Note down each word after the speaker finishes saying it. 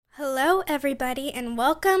Hello, everybody, and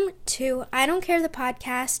welcome to I Don't Care the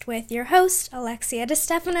podcast with your host, Alexia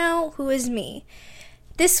DeStefano, who is me.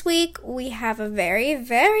 This week, we have a very,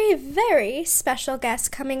 very, very special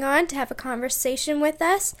guest coming on to have a conversation with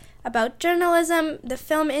us about journalism, the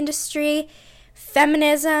film industry,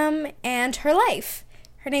 feminism, and her life.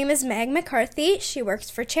 Her name is McCarthy. She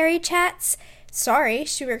works for Cherry Chats.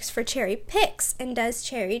 She works for CherryPix and does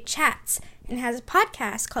Cherry Chats and has a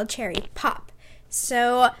podcast called CherryPop.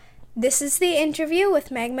 So this is the interview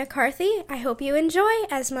with McCarthy. I hope you enjoy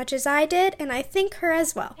as much as I did, and I think her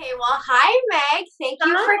as well. Okay, well, hi, Meg. Thank you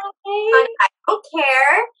for coming on I Don't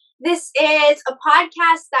Care. This is a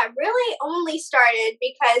podcast that really only started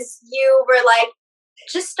because you were like,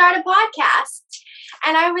 just start a podcast.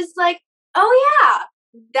 And I was like, oh, yeah,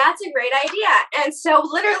 that's a great idea. And so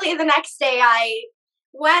literally the next day I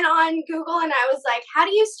went on Google and I was like, how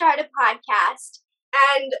do you start a podcast?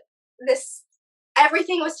 And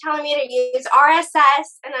everything was telling me to use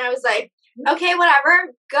RSS, and I was like, okay,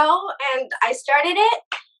 whatever, go. And I started it,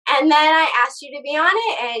 and then I asked you to be on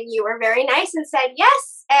it, and you were very nice and said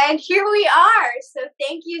yes, and here we are. So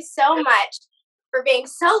thank you so much for being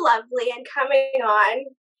so lovely and coming on.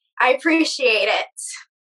 I appreciate it.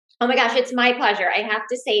 Oh my gosh, it's my pleasure. I have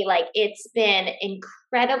to say, it's been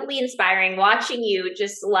incredibly inspiring watching you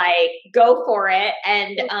just go for it,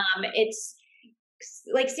 and it's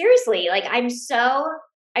seriously, I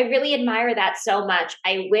really admire that so much.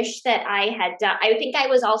 I wish that I had done, I think I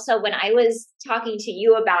was also, when I was talking to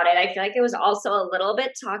you about it, I feel like I was also a little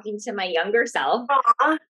bit talking to my younger self.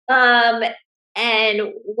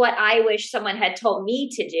 And what I wish someone had told me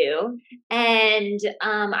to do. And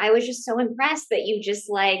I was just so impressed that you just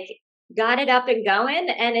got it up and going,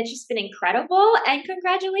 and it's just been incredible. And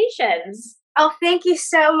congratulations. Oh, thank you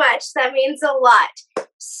so much. That means a lot.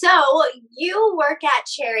 So you work at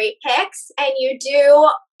CherryPix and you do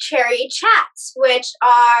Cherry Chats, which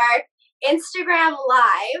are Instagram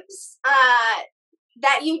lives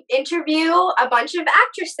that you interview a bunch of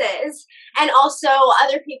actresses and also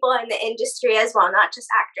other people in the industry as well, not just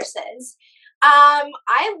actresses.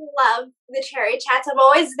 I love the Cherry Chats. I'm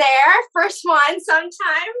always there, first one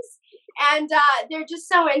sometimes, and they're just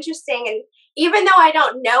so interesting. And even though I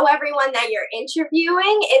don't know everyone that you're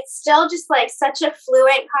interviewing, it's still just such a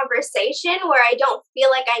fluent conversation where I don't feel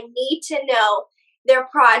like I need to know their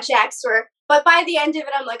projects but by the end of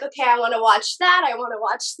it, I'm like, okay, I want to watch that. I want to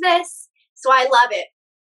watch this. So I love it.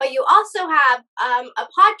 But you also have a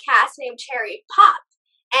podcast named CherryPop,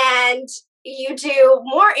 and you do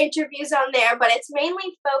more interviews on there, but it's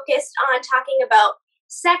mainly focused on talking about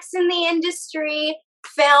sex in the industry,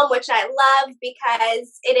 film, which I love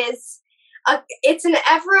because it's an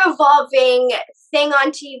ever-evolving thing on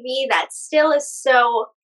TV that still is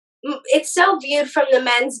it's so viewed from the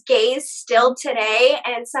men's gaze still today,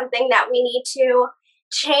 and something that we need to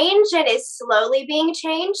change and is slowly being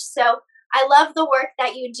changed. So I love the work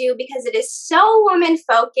that you do because it is so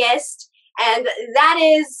woman-focused, and that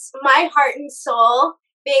is my heart and soul,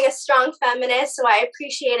 being a strong feminist, so I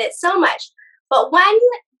appreciate it so much. But when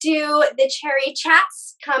do the Cherry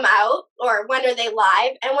Chats come out, or when are they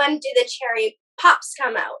live, and when do the Cherry Pops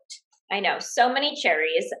come out? I know, so many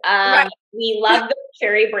cherries. Right. We love the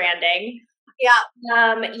cherry branding.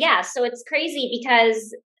 Yeah. So it's crazy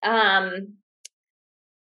because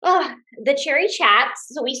the Cherry Chats.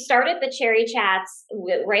 So we started the Cherry Chats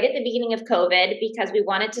right at the beginning of COVID because we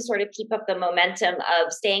wanted to sort of keep up the momentum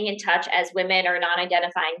of staying in touch as women or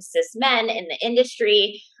non-identifying cis men in the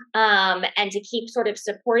industry, and to keep sort of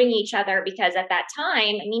supporting each other, because at that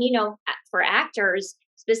time, for actors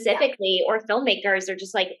specifically or filmmakers, they're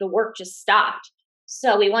just the work just stopped.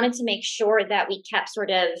 So we wanted to make sure that we kept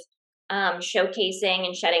sort of showcasing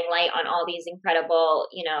and shedding light on all these incredible,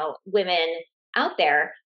 women out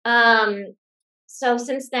there. So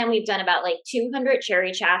since then we've done about 200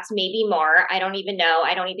 Cherry Chats, maybe more. I don't even know.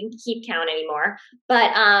 I don't even keep count anymore.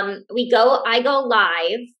 But I go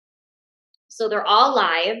live. So they're all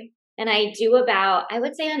live, and I do about, I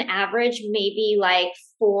would say on average, maybe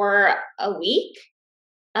 4 a week.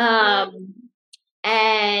 And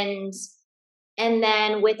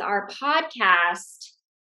then with our podcast,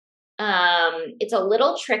 it's a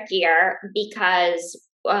little trickier because,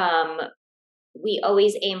 we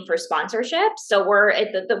always aim for sponsorship. So we're a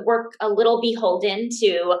little beholden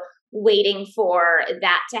to waiting for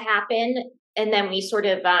that to happen. And then we sort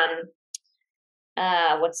of,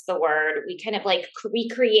 what's the word? We kind of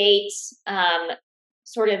recreate,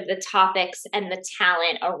 sort of the topics and the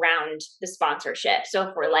talent around the sponsorship. So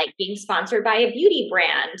if we're being sponsored by a beauty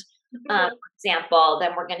brand, for example,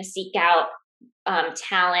 then we're going to seek out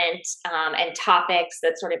talent and topics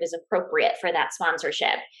that sort of is appropriate for that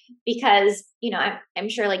sponsorship. Because, I'm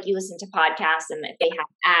sure like you listen to podcasts and they have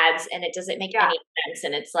ads and it doesn't make any sense.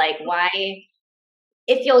 And it's like, why?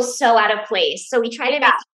 It feels so out of place. So we try to make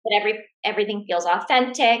sure that everything feels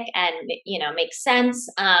authentic and, makes sense.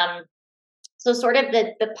 So sort of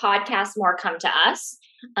the podcasts more come to us.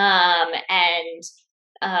 And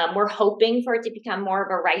we're hoping for it to become more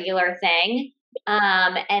of a regular thing.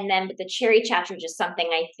 And then the Cherry Chats are just something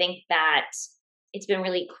I think that it's been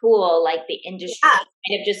really cool. Like the industry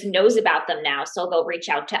kind of just knows about them now. So they'll reach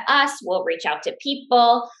out to us, we'll reach out to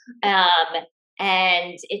people.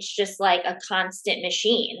 And it's just like a constant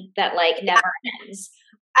machine that like never ends.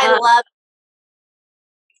 I love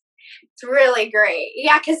it's really great.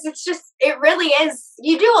 Yeah, because it really is.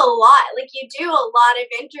 You do a lot. Like you do a lot of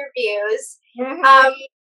interviews.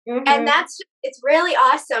 And it's really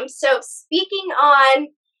awesome. So speaking on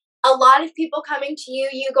a lot of people coming to you,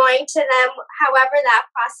 you going to them, however that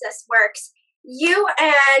process works, you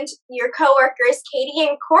and your coworkers, Katie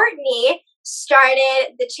and Courtney,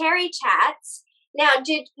 started the Cherry Chats. Now,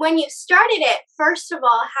 when you started it, first of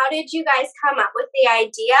all, how did you guys come up with the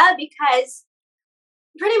idea? Because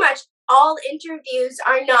pretty much all interviews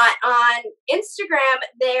are not on Instagram.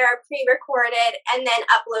 They're pre-recorded and then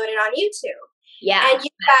uploaded on YouTube. Yeah. And you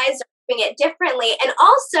guys are doing it differently. And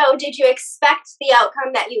also, did you expect the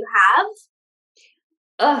outcome that you have?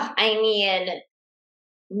 Oh, I mean,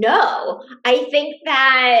 no. I think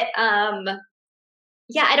that,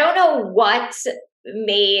 I don't know what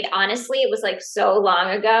made, honestly, it was like so long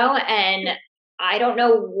ago. And I don't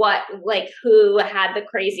know who had the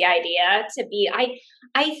crazy idea to be,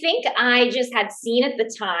 I think I just had seen at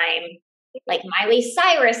the time, like Miley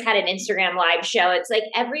Cyrus had an Instagram live show. It's like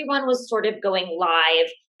everyone was sort of going live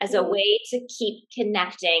as a way to keep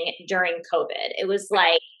connecting during COVID. It was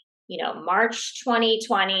like, March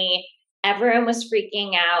 2020, everyone was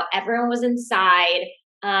freaking out. Everyone was inside.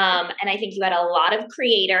 And I think you had a lot of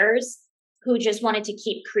creators who just wanted to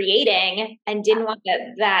keep creating and didn't want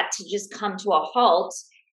that to just come to a halt.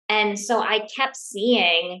 And so I kept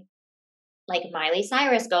seeing like Miley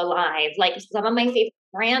Cyrus go live, like some of my favorite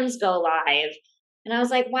brands go live. And I was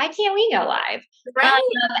like, why can't we go live? Right.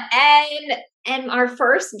 And our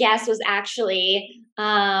first guest was actually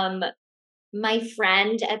my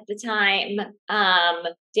friend at the time,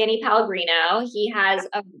 Danny Pellegrino. He has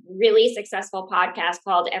a really successul podcast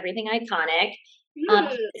called Everything Iconic.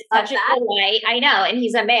 Such a delight. I know, and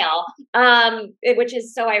he's a male, which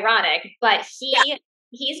is so ironic. But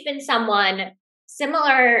he's been someone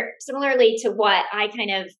similarly to what I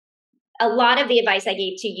a lot of the advice I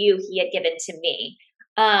gave to you, he had given to me,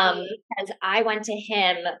 because I went to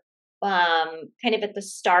him kind of at the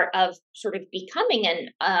start of sort of becoming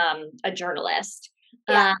a journalist.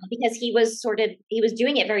 Because he was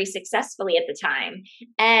doing it very successfully at the time,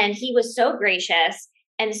 and he was so gracious.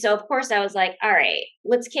 And so, of course, I was like, all right,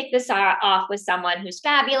 let's kick this off with someone who's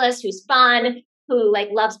fabulous, who's fun, who like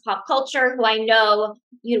loves pop culture, who I know,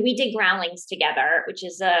 we did Groundlings together, which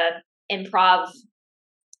is a improv,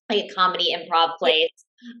 like a comedy improv place.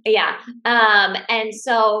 Yeah. And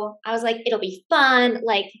so I was like, it'll be fun,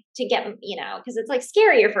 like to get, because it's like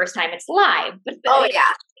scary your first time, it's live. But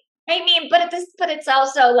I mean, but it's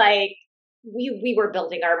also like we were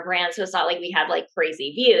building our brand, so it's not like we had like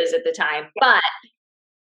crazy views at the time. But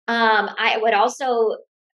I would also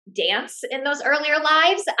dance in those earlier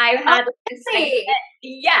lives. I had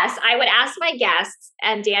yes, I would ask my guests,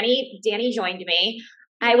 and Danny joined me.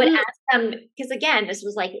 I would ask them, because again, this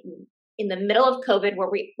was like in the middle of COVID where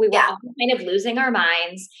we were all kind of losing our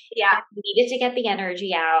minds. Yeah. We needed to get the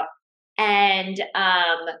energy out. And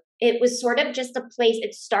it was sort of just a place,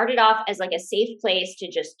 it started off as like a safe place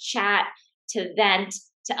to just chat, to vent,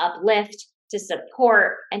 to uplift, to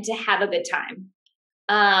support, and to have a good time.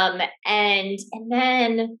 And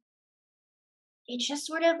then it just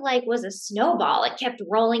sort of like was a snowball. It kept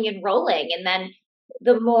rolling and rolling. And then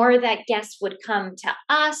the more that guests would come to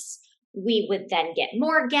us, we would then get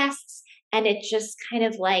more guests. And it just kind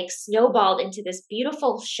of like snowballed into this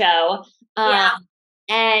beautiful show.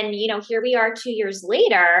 And, here we are 2 years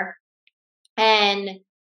later. And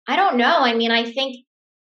I don't know. I mean, I think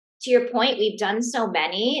to your point, we've done so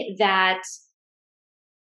many that,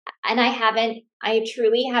 and I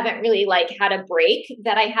truly haven't really like had a break,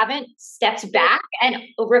 that I haven't stepped back and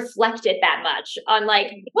reflected that much on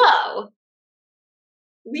like, whoa,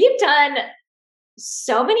 we've done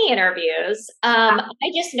so many interviews. I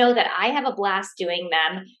just know that I have a blast doing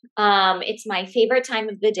them. It's my favorite time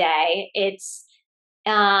of the day. It's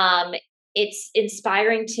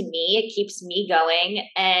inspiring to me. It keeps me going.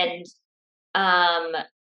 And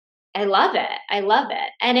I love it. I love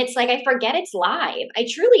it. And it's like, I forget it's live. I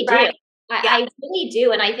truly do. Right. Yeah. I really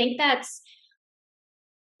do. And I think that's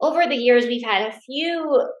over the years, we've had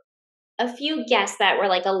a few guests that were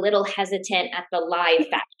like a little hesitant at the live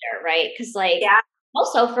factor, right? Because like Yeah.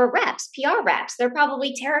 also for reps, PR reps, they're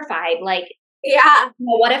probably terrified. Like, Yeah.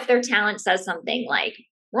 what if their talent says something like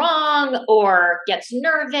wrong or gets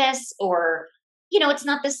nervous or, it's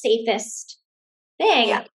not the safest thing.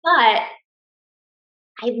 Yeah. But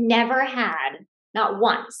I've never had, not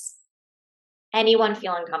once, anyone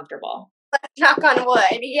feel uncomfortable. Knock on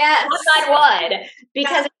wood. Yes. Knock on wood.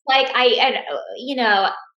 Because it's like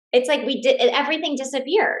it's like everything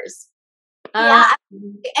disappears. Yeah.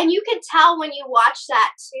 And you could tell when you watch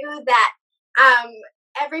that too that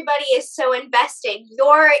everybody is so invested.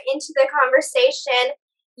 You're into the conversation,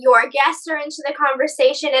 your guests are into the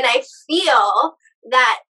conversation, and I feel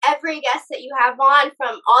that every guest that you have on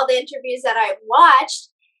from all the interviews that I've watched,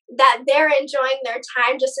 that they're enjoying their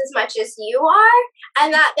time just as much as you are,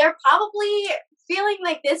 and that they're probably feeling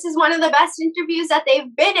like this is one of the best interviews that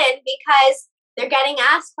they've been in because they're getting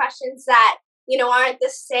asked questions that aren't the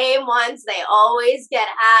same ones they always get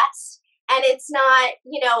asked. And it's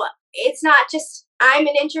not just I'm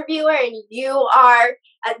an interviewer and you are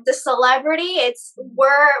the celebrity.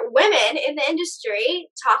 We're women in the industry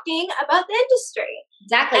talking about the industry.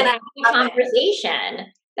 Exactly. And having a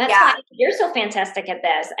conversation. That's why you're so fantastic at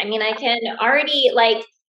this. I mean, I can already like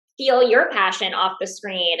feel your passion off the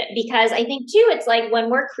screen because I think too, it's like when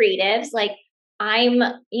we're creatives, like I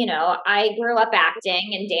grew up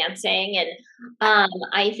acting and dancing and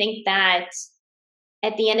I think that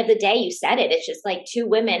at the end of the day, you said it, it's just like two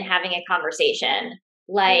women having a conversation.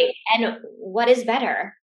 Like, and what is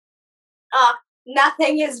better?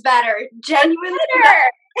 Nothing is better. Genuinely better.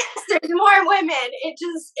 There's more women.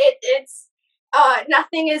 It's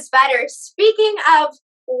nothing is better. Speaking of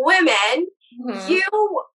women,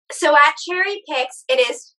 so at Cherry Picks,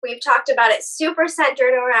 we've talked about it, super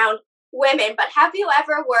centered around women, but have you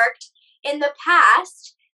ever worked in the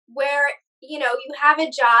past where you have a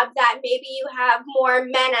job that maybe you have more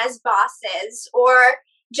men as bosses, or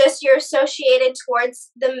just you're associated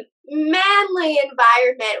towards the manly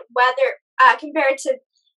environment, whether compared to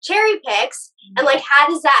Cherry Picks, and like how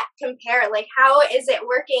does that compare? Like how is it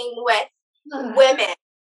working with women?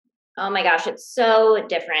 Oh my gosh, it's so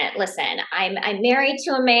different. Listen, I'm married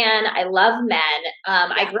to a man. I love men.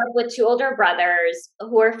 I grew up with two older brothers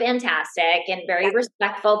who are fantastic and very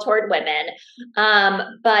respectful toward women.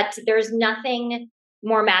 But there's nothing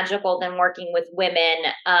more magical than working with women.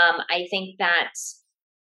 I think that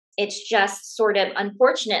it's just sort of,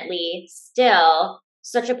 unfortunately, still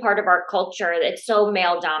such a part of our culture that's so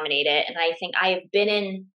male dominated. And I think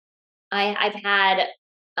I've had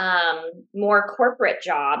more corporate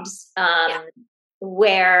jobs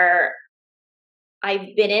where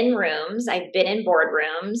I've been in rooms, I've been in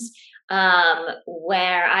boardrooms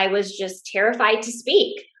where I was just terrified to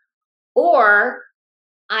speak, or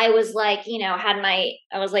I was like, I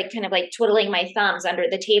was like kind of like twiddling my thumbs under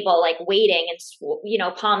the table, like waiting and,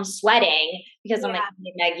 palms sweating because I'm like,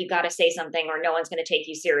 Meg, you got to say something or no one's going to take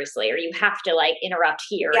you seriously, or you have to like interrupt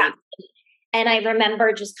here. Yeah. And I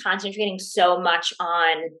remember just concentrating so much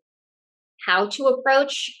on how to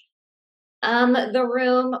approach the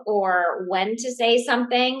room or when to say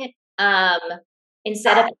something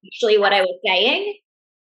instead of actually what I was saying.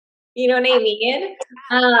 You know what I mean?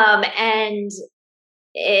 And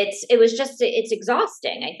it's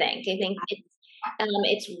exhausting. I think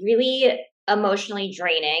it's really emotionally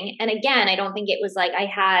draining. And again, I don't think it was like I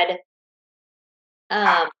had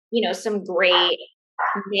some great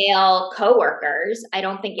male coworkers. I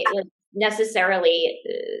don't think it was necessarily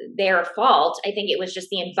their fault. I think it was just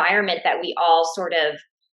the environment that we all sort of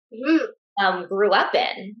grew up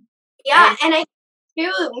in. Yeah, and I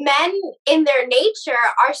do. Men in their nature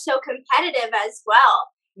are so competitive as well,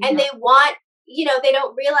 and they want, they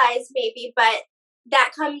don't realize maybe, but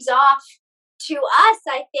that comes off to us,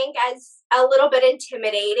 I think, as a little bit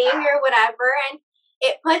intimidating or whatever, and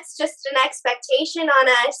it puts just an expectation on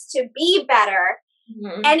us to be better.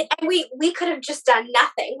 And we could have just done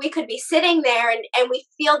nothing. We could be sitting there and we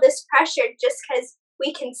feel this pressure just because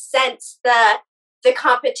we can sense the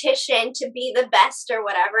competition to be the best or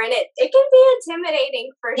whatever. And it can be intimidating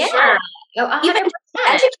for sure. Oh, even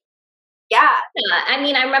I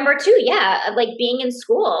mean, I remember too, like being in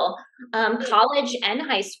school, college and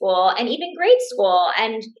high school and even grade school,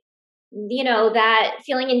 and that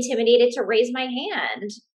feeling intimidated to raise my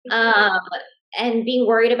hand. And being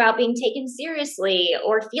worried about being taken seriously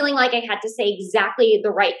or feeling like I had to say exactly the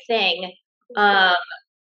right thing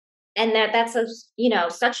and that's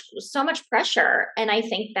so much pressure. And I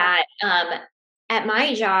think that at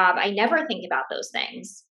my job, I never think about those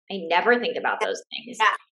things.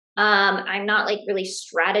 Yeah. I'm not like really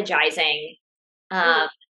strategizing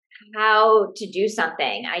how to do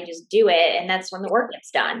something. I just do it, and that's when the work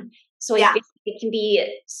gets done. So I feel it can be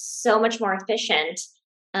so much more efficient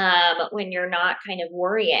when you're not kind of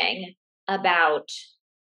worrying about,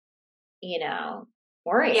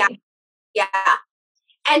 worrying. Yeah.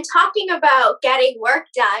 And talking about getting work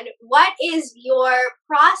done, what is your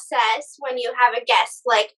process when you have a guest?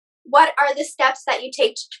 Like, what are the steps that you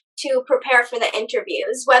take to prepare for the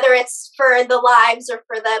interviews, whether it's for the lives or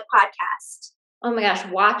for the podcast? Oh my gosh,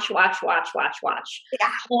 watch.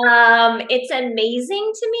 Yeah. It's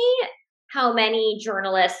amazing to me how many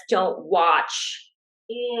journalists don't watch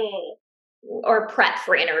or prep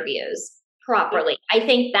for interviews properly. I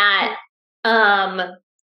think that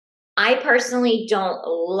I personally don't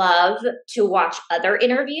love to watch other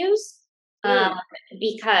interviews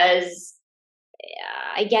because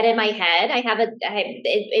I get in my head.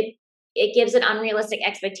 It gives an unrealistic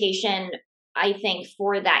expectation, I think,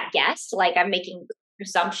 for that guest. Like I'm making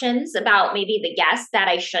assumptions about maybe the guest that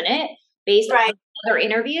I shouldn't based on other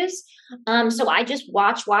interviews. So I just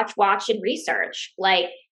watch and research. Like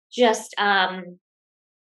just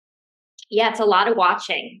it's a lot of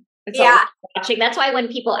watching. It's a lot of watching. That's why when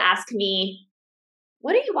people ask me,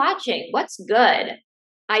 what are you watching? What's good?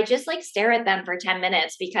 I just like stare at them for 10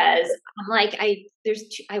 minutes because I'm like, I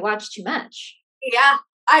watch too much. Yeah,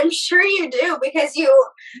 I'm sure you do because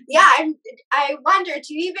I wonder,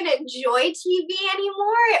 do you even enjoy TV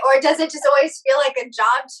anymore, or does it just always feel like a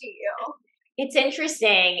job to you? It's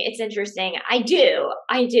interesting. I do.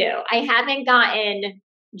 I haven't gotten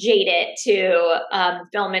jaded to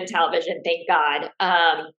film and television, thank God.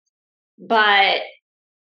 But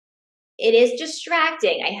it is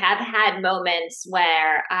distracting. I have had moments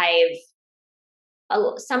where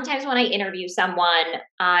sometimes when I interview someone,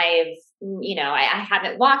 I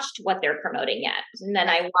haven't watched what they're promoting yet. And then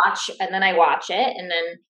I watch it and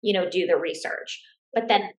then, do the research. But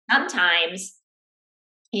then sometimes,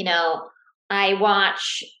 I'm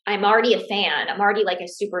already a fan. I'm already like a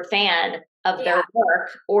super fan of their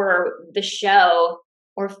work or the show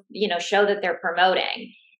or, show that they're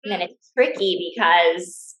promoting. And then it's tricky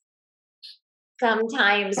because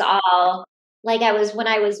sometimes when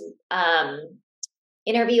I was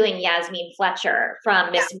interviewing Yasmin Fletcher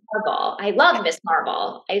from Miss Marvel. I love Miss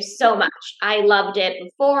Marvel. So much. I loved it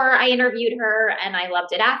before I interviewed her and I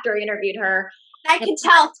loved it after I interviewed her. I can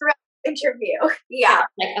tell throughout the interview. Yeah.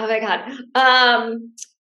 Like, oh my God.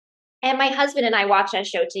 And my husband and I watched that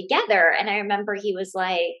show together. And I remember he was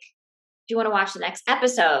like, do you want to watch the next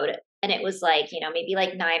episode? And it was like, maybe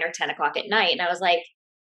like 9 or 10 o'clock at night. And I was like,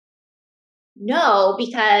 no,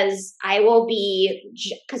 because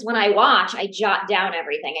because when I watch, I jot down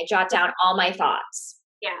everything. I jot down all my thoughts.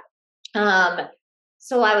 Yeah.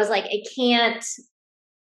 So I was like, I can't,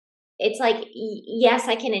 it's like, yes,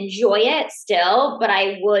 I can enjoy it still, but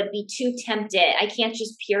I would be too tempted. I can't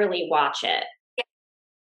just purely watch it. Yeah.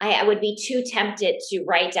 I would be too tempted to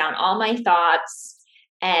write down all my thoughts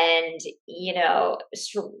and,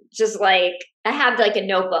 just like, I have like a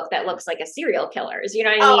notebook that looks like a serial killer's, you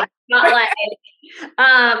know what I mean? Not like,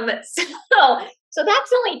 so that's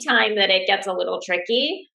the only time that it gets a little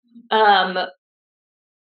tricky. I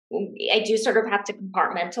do sort of have to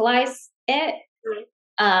compartmentalize it.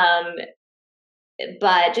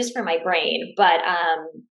 But just for my brain, but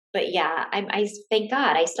yeah, I thank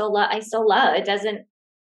God I still love it.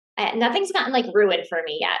 Nothing's gotten like ruined for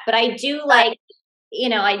me yet, but I do like,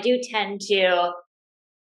 I do tend to,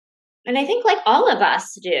 and I think like all of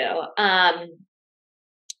us do,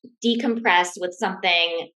 decompress with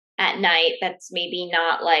something at night that's maybe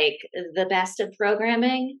not like the best of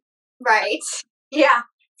programming. Right. Yeah.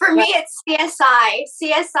 For me, it's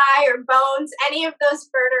CSI or Bones, any of those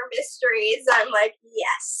murder mysteries. I'm like,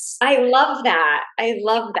 yes. I love that.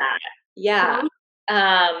 Yeah.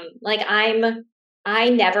 Like I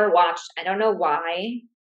never watched, I don't know why,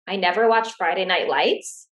 I never watched Friday Night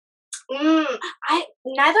Lights. Neither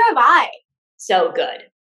have I. So good.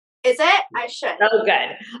 Is it? I should. So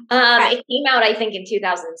good. It came out, I think, in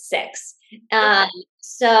 2006.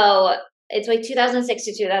 So it's like 2006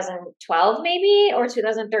 to 2012 maybe, or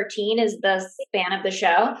 2013 is the span of the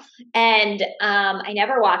show. And I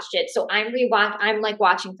never watched it. So I'm like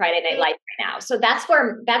watching Friday Night Lights right now. So that's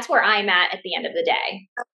where I'm at the end of the day.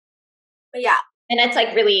 Yeah. And it's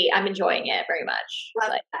like really, I'm enjoying it very much. Love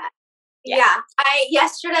like, that. Yeah.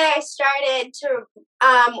 Yesterday I started to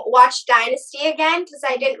watch Dynasty again because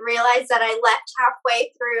I didn't realize that I left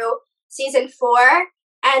halfway through season 4.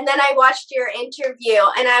 And then I watched your interview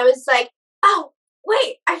and I was like, oh,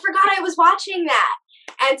 wait, I forgot I was watching that.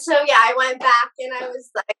 And so, yeah, I went back and I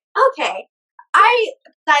was like, okay, I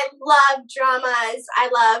love dramas. I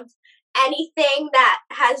love anything that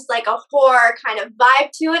has like a horror kind of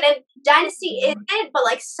vibe to it. And Dynasty isn't, but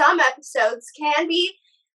like some episodes can be.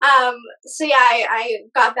 So yeah, I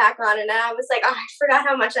got back on it and I was like, oh, I forgot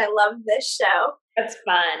how much I love this show. That's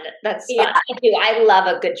fun. That's fun. Yeah. I do. I love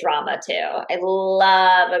a good drama too. I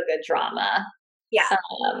love a good drama. Yeah.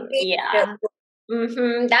 Yeah.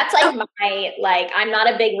 Mm-hmm. That's like I'm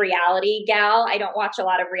not a big reality gal. I don't watch a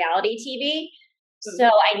lot of reality TV. So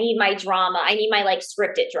I need my drama. I need my like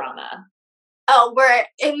scripted drama. Oh, we're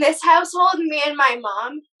in this household, me and my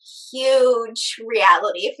mom, huge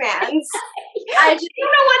reality fans. I just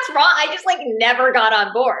don't know what's wrong. I just like never got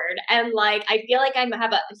on board. And like, I feel like I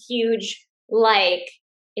have a huge, like,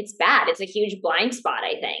 it's bad. It's a huge blind spot,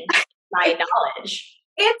 I think, my knowledge.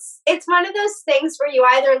 It's one of those things where you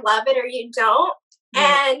either love it or you don't.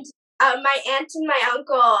 And my aunt and my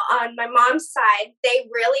uncle on my mom's side, they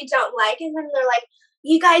really don't like it. And they're like,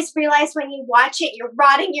 you guys realize when you watch it, you're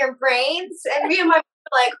rotting your brains? And me and my mom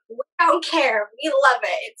are like, we don't care. We love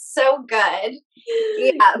it. It's so good.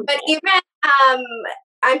 Yeah. But even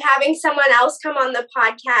I'm having someone else come on the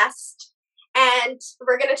podcast and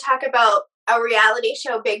we're going to talk about a reality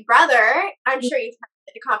show, Big Brother. I'm sure you've heard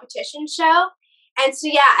of the competition show. And so,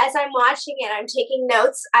 yeah, as I'm watching it, I'm taking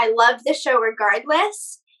notes. I love the show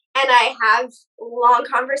regardless. And I have long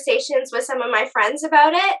conversations with some of my friends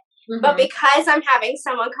about it. Mm-hmm. But because I'm having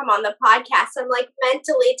someone come on the podcast, I'm like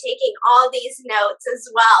mentally taking all these notes as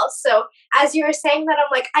well. So as you were saying that,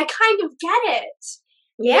 I'm like, I kind of get it.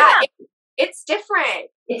 Yeah. It's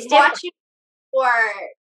different. It's different. Watching for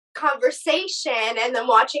conversation and then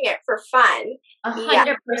watching it for fun.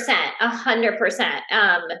 100%. 100%.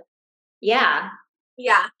 Yeah.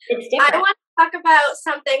 Yeah. It's different. I want to talk about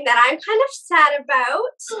something that I'm kind of sad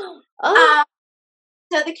about.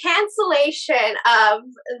 So the cancellation of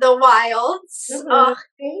The Wilds,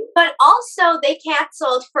 but also they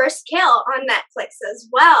canceled First Kill on Netflix as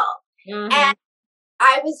well. Mm-hmm. And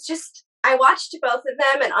I watched both of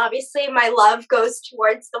them, and obviously my love goes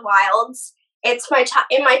towards The Wilds. It's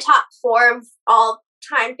in my top 4 of all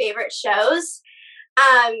time favorite shows.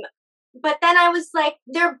 But then I was like,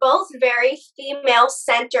 they're both very female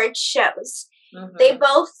centered shows. Mm-hmm. They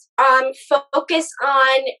both focus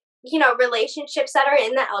on, relationships that are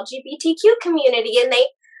in the LGBTQ community, and they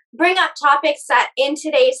bring up topics that in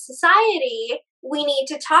today's society we need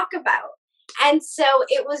to talk about. And so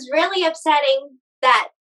it was really upsetting that,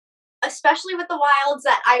 especially with The Wilds,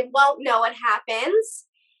 that I won't know what happens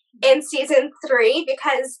in season 3,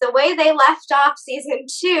 because the way they left off season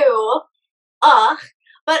 2,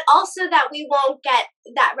 but also that we won't get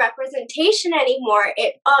that representation anymore.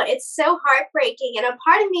 It's so heartbreaking. And a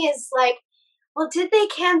part of me is like, well, did they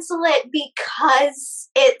cancel it because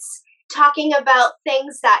it's talking about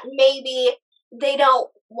things that maybe they don't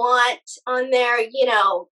want on their,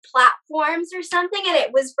 platforms or something? And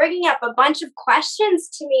it was bringing up a bunch of questions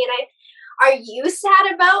to me. And are you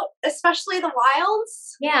sad about, especially The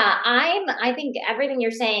Wilds? Yeah, I think everything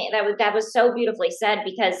you're saying, that was so beautifully said,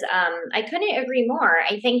 because I couldn't agree more.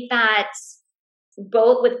 I think that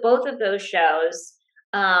with both of those shows,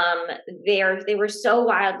 they were so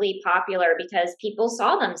wildly popular because people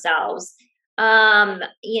saw themselves, and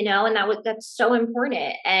that's so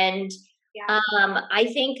important. And I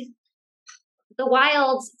think The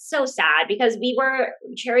Wilds, so sad, because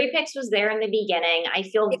Cherry Picks was there in the beginning. I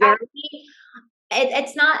feel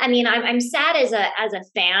it's not, I'm sad as a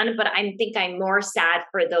fan, but I think I'm more sad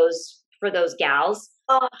for those gals.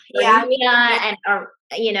 Oh, yeah.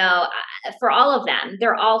 For all of them.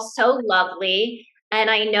 They're all so lovely. And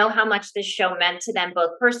I know how much this show meant to them,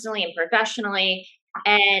 both personally and professionally.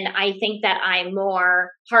 And I think that I'm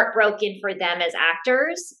more heartbroken for them as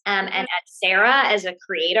actors, and as Sarah as a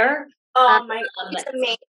creator. Oh my God, it's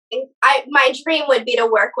amazing. My dream would be to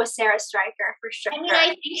work with Sarah Stryker for sure. I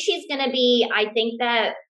think she's going to be, I think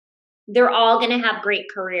that they're all going to have great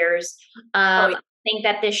careers. I think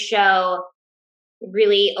that this show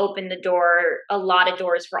really opened a lot of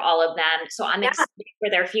doors for all of them. So I'm excited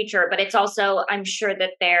for their future, but it's also, I'm sure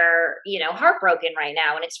that they're, heartbroken right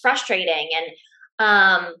now, and it's frustrating.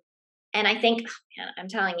 And I think, I'm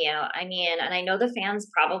telling you, and I know the fans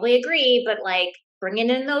probably agree, but like,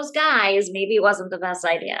 bringing in those guys maybe wasn't the best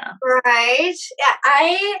idea. Right. Yeah,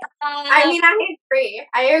 I agree.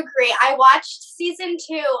 I watched season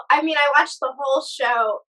 2. I watched the whole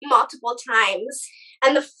show multiple times.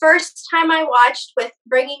 And the first time I watched with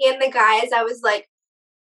bringing in the guys, I was like,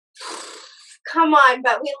 come on,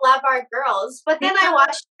 but we love our girls. But then I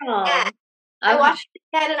watched it again. I watched it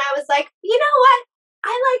again and I was like, you know what?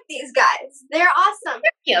 I like these guys. They're awesome.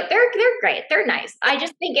 They're cute. They're great. They're nice. I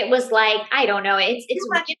just think it was like, I don't know. It's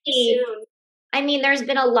really, I mean, there's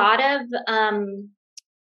been a lot of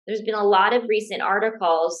recent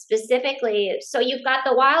articles specifically. So you've got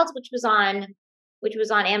The Wilds, which was on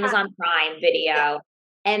Amazon Prime Video.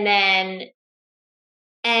 And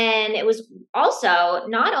it was also,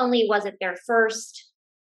 not only was it their first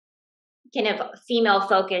kind of female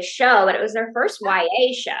focused show, but it was their first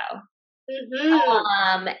YA show.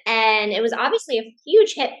 Mm-hmm. And it was obviously a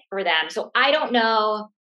huge hit for them. So I don't know.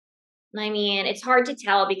 I mean, it's hard to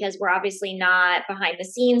tell because we're obviously not behind the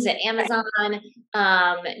scenes at Amazon,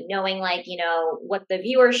 knowing like, you know, what the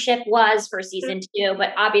viewership was for season 2,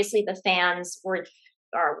 but obviously the fans were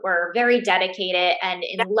very dedicated and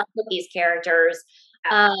in love with these characters.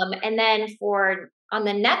 And then on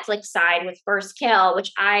the Netflix side with First Kill,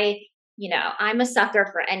 which I'm a sucker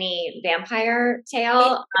for any vampire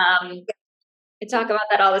tale. I talk about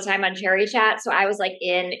that all the time on Cherry Chat. So I was like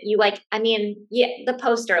the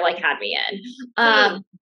poster like had me in.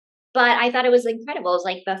 But I thought it was incredible. It was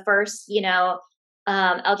like the first,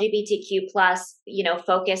 LGBTQ plus,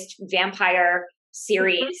 focused vampire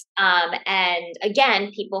series. And again,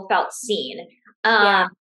 people felt seen.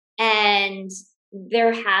 And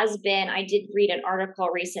there has been, I did read an article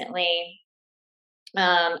recently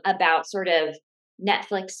about sort of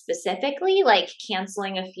Netflix specifically, like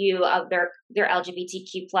canceling a few of their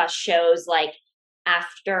LGBTQ plus shows, like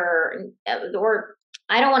after, or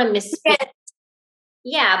I don't want to misspeak.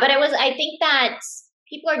 Yeah, but I think that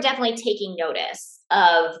people are definitely taking notice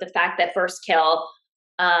of the fact that First Kill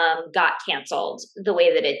got canceled the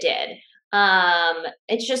way that it did.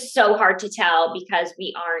 It's just so hard to tell because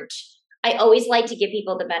I always like to give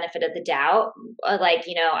people the benefit of the doubt. Like,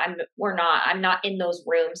 I'm not in those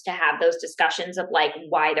rooms to have those discussions of like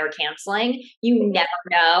why they're canceling. You never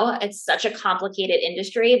know. It's such a complicated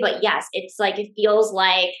industry, but yes, it's like, it feels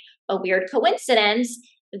like a weird coincidence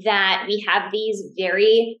that we have these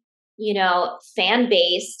very,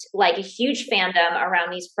 fan-based, like a huge fandom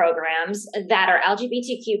around these programs that are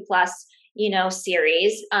LGBTQ plus,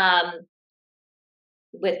 series,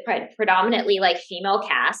 with predominantly like female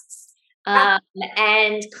casts.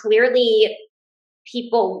 And clearly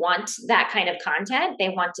people want that kind of content. They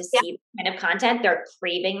want to see that kind of content. They're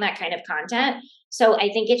craving that kind of content. So I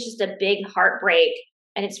think it's just a big heartbreak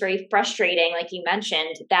and it's very frustrating, like you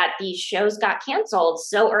mentioned, that these shows got canceled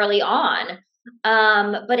so early on.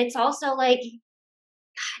 But it's also like,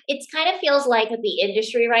 it kind of feels like with the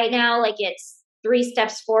industry right now, like it's 3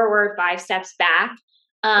 steps forward, 5 steps back.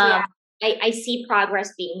 I see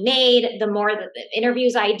progress being made. The more that the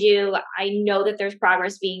interviews I do, I know that there's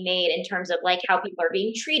progress being made in terms of like how people are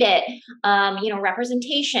being treated,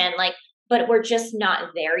 representation, but we're just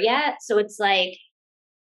not there yet. So it's like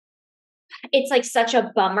such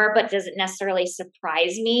a bummer, but doesn't necessarily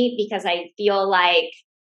surprise me because I feel like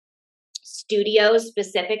studios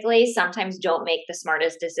specifically sometimes don't make the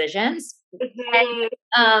smartest decisions.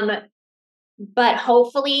 But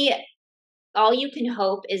hopefully all you can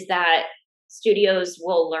hope is that studios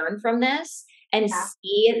will learn from this and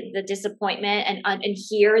see the disappointment and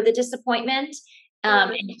hear the disappointment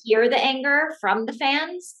and hear the anger from the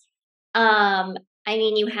fans. I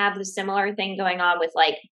mean, you have the similar thing going on with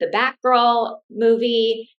like the Batgirl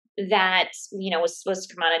movie that, was supposed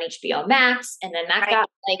to come out on HBO Max and then that got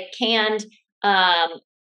like canned,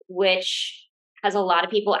 which has a lot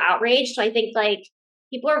of people outraged. So I think like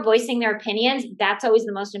people are voicing their opinions. That's always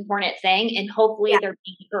the most important thing. And hopefully they're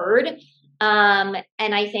being heard. And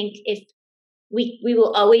I think if we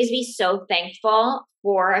will always be so thankful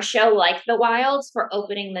for a show like The Wilds for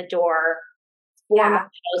opening the door for more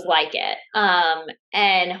shows like it.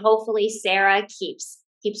 And hopefully Sarah keeps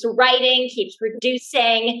writing, keeps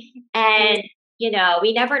producing, and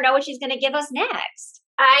we never know what she's going to give us next.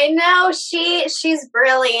 I know she's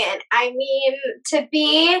brilliant. I mean,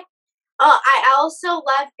 I also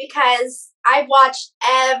love because I've watched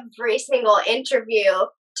every single interview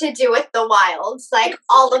to do with The Wilds, like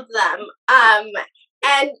all of them.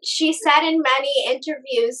 And she said in many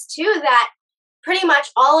interviews too that pretty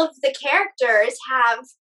much all of the characters have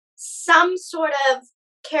some sort of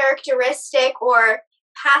characteristic or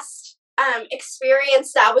past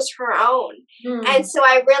experience that was her own. And so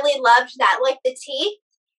I really loved that. Like the teeth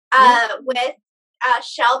with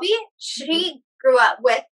Shelby, she grew up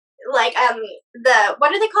with like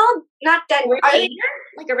what are they called? Not dead.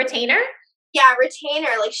 Like a retainer? Yeah,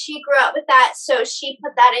 retainer. Like she grew up with that, so she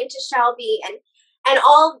put that into Shelby and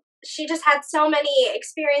all she just had so many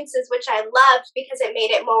experiences, which I loved because it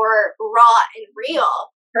made it more raw and real.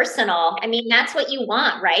 Personal. I mean, that's what you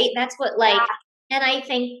want, right? That's what and I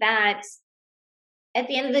think that at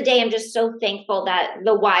the end of the day, I'm just so thankful that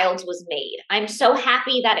The Wilds was made. I'm so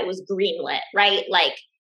happy that it was greenlit, right? Like,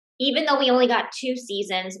 even though we only got 2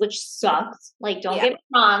 seasons, which sucked, like, don't get me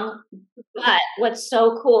wrong, but what's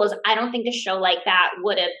so cool is I don't think a show like that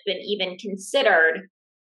would have been even considered,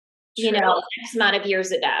 you know, X amount of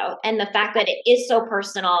years ago. And the fact that it is so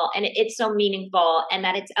personal and it's so meaningful and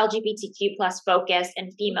that it's LGBTQ plus focused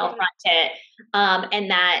and female fronted,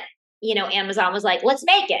 and that, you know, Amazon was like, let's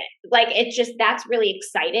make it. Like, it's just, that's really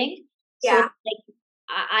exciting. So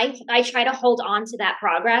like, I try to hold on to that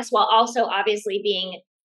progress while also obviously being,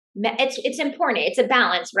 it's important. It's a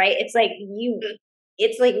balance, right? It's like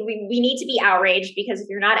it's like we need to be outraged, because if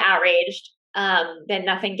you're not outraged, then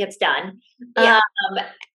nothing gets done.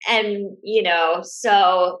 And you know,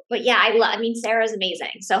 so, but yeah, I mean, Sarah's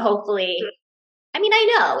amazing. So hopefully, I mean,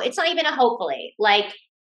 I know it's not even a hopefully, like,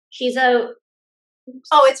 she's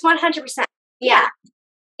it's 100%. Yeah.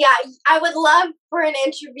 I would love for an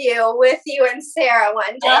interview with you and Sarah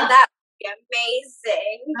one day. That would be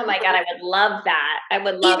amazing. Oh my God, I would love that. I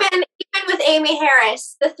would love even with Amy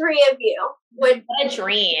Harris, the 3 of you would. What a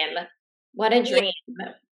dream! What a dream!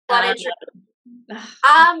 What a dream.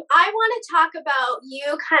 I want to talk about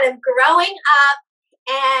you kind of growing up,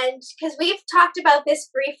 and because we've talked about this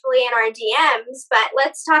briefly in our DMs, but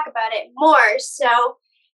let's talk about it more. So,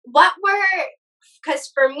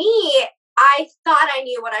 because for me, I thought I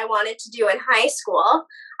knew what I wanted to do in high school.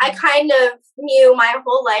 I kind of knew my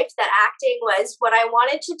whole life that acting was what I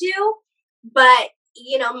wanted to do, but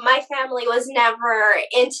you know, my family was never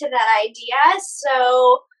into that idea.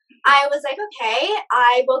 So I was like, okay,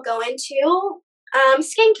 I will go into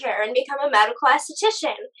skincare and become a medical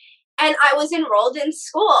esthetician. And I was enrolled in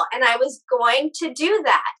school and I was going to do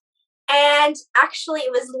that. And actually,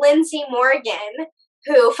 it was Lindsay Morgan,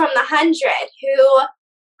 who from the 100, who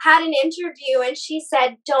had an interview, and she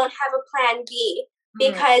said, don't have a plan B,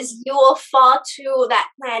 because you will fall to that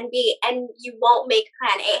plan B and you won't make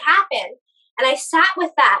plan A happen. And I sat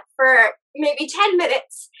with that for maybe 10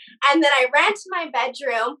 minutes. And then I ran to my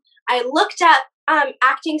bedroom. I looked up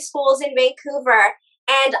acting schools in Vancouver,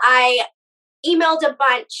 and I emailed a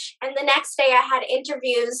bunch. And the next day I had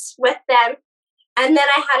interviews with them. And then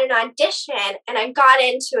I had an audition and I got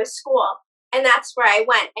into a school. And that's where I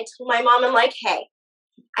went. I told my mom, I'm like, hey,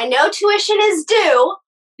 I know tuition is due.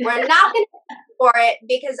 We're not going to pay for it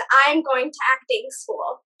because I'm going to acting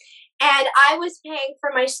school. And I was paying for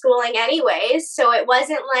my schooling anyways. So it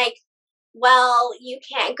wasn't like, well, you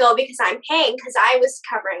can't go because I'm paying, because I was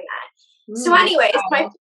covering that. So anyways, my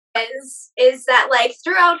point is that like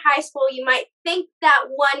throughout high school, you might think that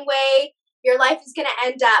one way your life is going to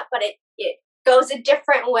end up, but it goes a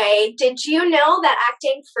different way. Did you know that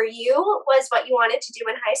acting for you was what you wanted to do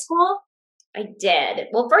in high school? I did.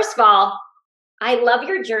 Well, first of all, I love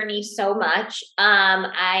your journey so much.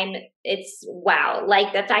 It's wow.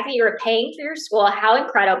 Like the fact that you were paying for your school, how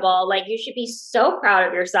incredible. Like, you should be so proud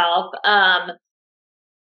of yourself.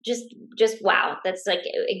 Just wow. That's like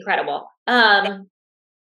incredible.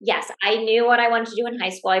 Yes, I knew what I wanted to do in high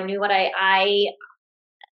school. I knew what I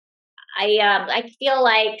feel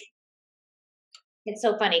like it's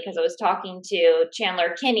so funny because I was talking to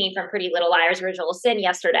Chandler Kinney from Pretty Little Liars Original Sin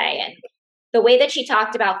yesterday, and the way that she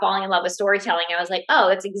talked about falling in love with storytelling, I was like, oh,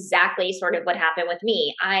 that's exactly sort of what happened with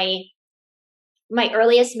me. My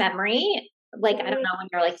earliest memory, like, I don't know, when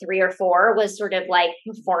you're like 3 or 4, was sort of like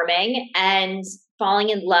performing and falling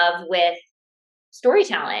in love with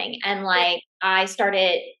storytelling. And like, I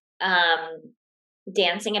started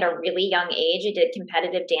dancing at a really young age. I did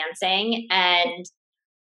competitive dancing and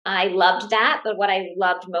I loved that. But what I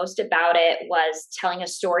loved most about it was telling a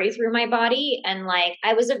story through my body. And like,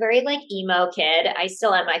 I was a very like emo kid. I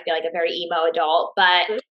still am, I feel like a very emo adult,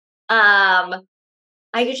 but I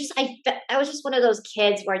was just one of those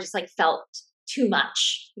kids where I just like felt too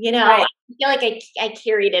much, you know. Right. I feel like I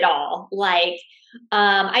carried it all. Like,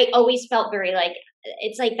 I always felt very like,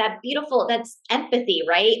 it's like that beautiful, that's empathy,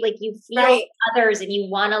 right? Like you feel others and you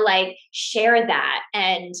want to like share that.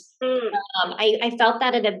 And I felt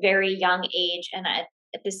that at a very young age. And at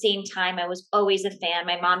the same time, I was always a fan.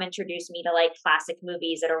 My mom introduced me to like classic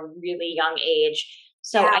movies at a really young age.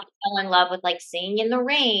 So I fell in love with like Singing in the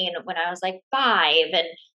Rain when I was like 5. And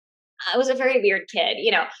I was a very weird kid,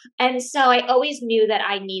 you know. And so I always knew that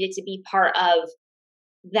I needed to be part of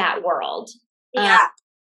that world. Yeah.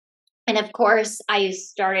 And of course I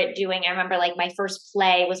remember like my first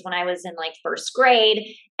play was when I was in like first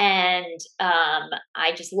grade. And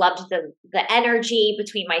I just loved the energy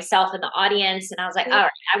between myself and the audience. And I was like, all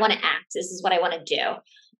right, I want to act. This is what I want to do.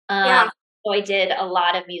 Yeah. So I did a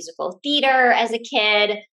lot of musical theater as a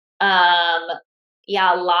kid.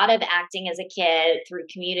 Yeah, a lot of acting as a kid through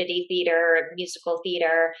community theater, musical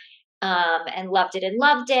theater, and loved it and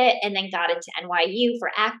loved it. And then got into NYU for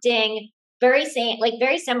acting. Very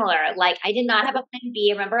similar. Like I did not have a plan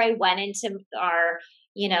B. Remember, I went into our,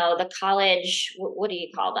 the college. What do you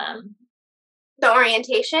call them? The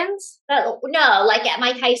orientations? No, like at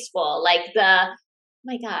my high school, like oh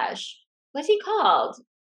my gosh, what's he called?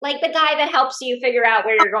 Like the guy that helps you figure out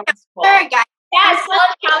where you're going to school. Yes,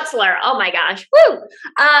 college counselor. Oh my gosh. Woo.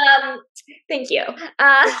 Thank you.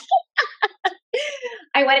 I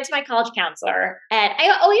went into my college counselor, and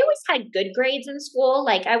I always had good grades in school.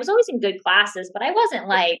 Like I was always in good classes, but I wasn't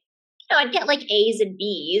like, I'd get like A's and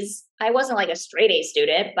B's. I wasn't like a straight A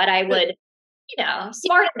student, but I would,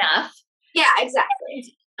 smart enough. Yeah,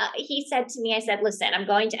 exactly. He said to me, I said, listen, I'm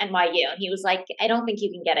going to NYU. And he was like, I don't think you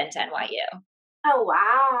can get into NYU. Oh,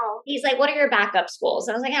 wow. He's like, what are your backup schools?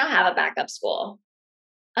 And I was like, I don't have a backup school.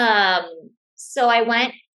 So I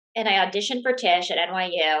went and I auditioned for Tisch at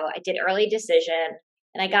NYU. I did early decision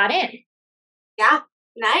and I got in. Yeah.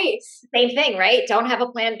 Nice. Same thing, right? Don't have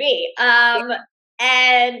a plan B. And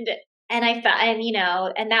I felt,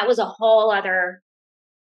 and that was a whole other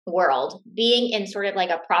world. Being in sort of like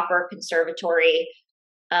a proper conservatory,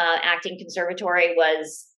 acting conservatory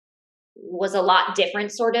was a lot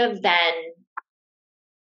different sort of than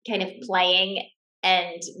kind of playing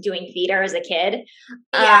and doing theater as a kid.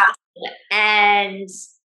 Yeah. And,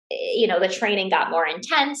 the training got more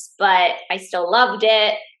intense, but I still loved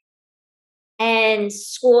it. And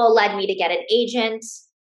school led me to get an agent,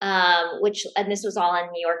 and this was all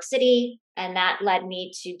in New York City. And that led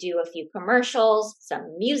me to do a few commercials, some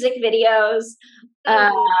music videos,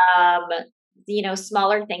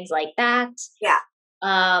 smaller things like that. Yeah.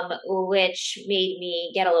 Which made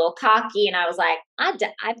me get a little cocky, and I was like, I've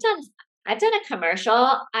done a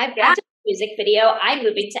commercial. I've done a music video. I'm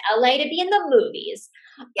moving to LA to be in the movies.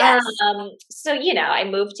 Yes. So, I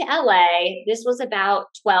moved to LA. This was about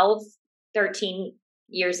 12, 13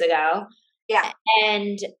 years ago. Yeah.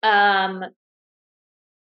 And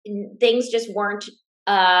things just weren't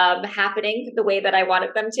happening the way that I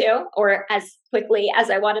wanted them to, or as quickly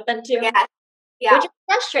as I wanted them to. Yeah. Yeah. Which is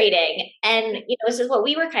frustrating. And, this is what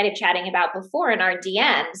we were kind of chatting about before in our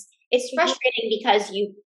DMs. It's frustrating because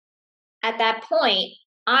at that point,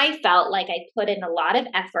 I felt like I put in a lot of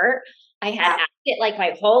effort. I had acted like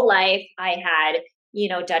my whole life. I had,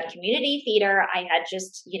 done community theater. I had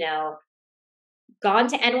just, gone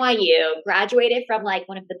to NYU, graduated from like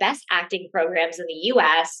one of the best acting programs in the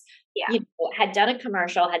US, had done a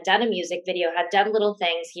commercial, had done a music video, had done little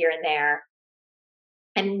things here and there,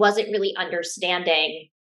 and wasn't really understanding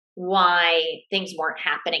why things weren't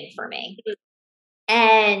happening for me.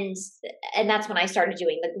 And that's when I started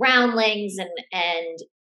doing the groundlings, and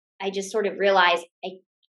I just sort of realized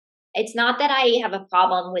it's not that I have a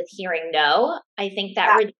problem with hearing no. I think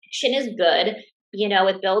that rejection is good.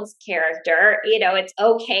 It builds character. It's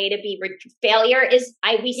okay to be failure is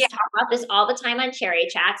we talk about this all the time on Cherry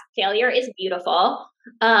Chats. Failure is beautiful.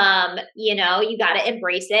 You got to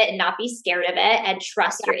embrace it and not be scared of it, and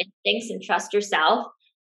trust your instincts and trust yourself.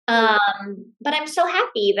 But I'm so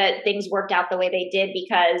happy that things worked out the way they did,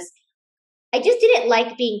 because I just didn't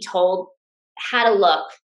like being told how to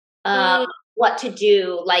look, what to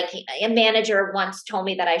do. Like a manager once told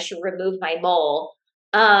me that I should remove my mole.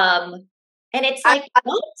 And it's like,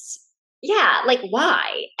 what? Yeah, like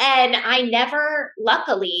why? And I never,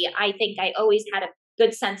 luckily, I think I always had a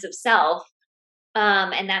good sense of self.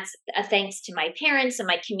 And that's a thanks to my parents and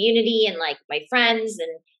my community and like my friends.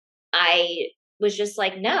 And I was just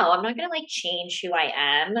like, no, I'm not going to like change who I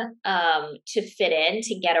am, to fit in,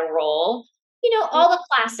 to get a role. All the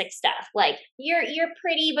classic stuff. Like you're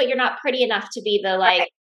pretty, but you're not pretty enough to be the like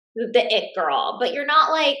the it girl, but you're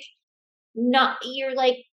you're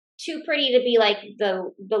like too pretty to be like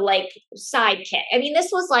the like sidekick. I mean,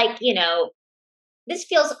 this was like, this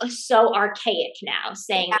feels so archaic now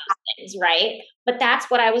saying those things, right? But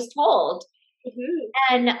that's what I was told.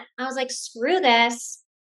 And I was like, screw this.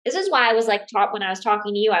 This is why I was like, when I was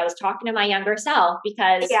talking to you, I was talking to my younger self,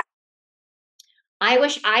 because I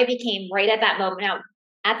wish I became right at that moment. Now,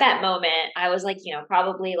 at that moment, I was like,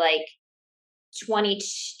 probably like 20,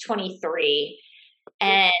 23.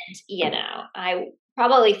 And, I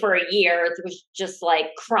probably for a year was just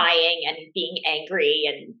like crying and being angry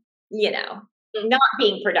and, not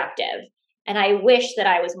being productive. And I wish that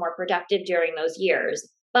I was more productive during those years.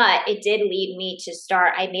 But it did lead me to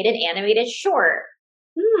start. I made an animated short.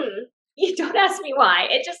 You don't ask me why.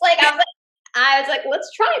 It just like I was like, let's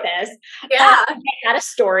try this. Yeah. I had a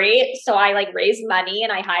story, so I like raised money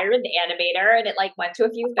and I hired an animator, and it like went to a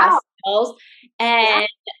few festivals. And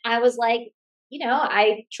I was like,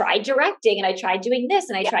 I tried directing and I tried doing this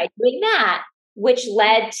and I tried doing that, which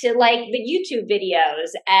led to like the YouTube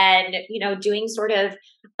videos and doing sort of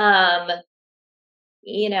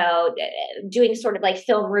doing sort of like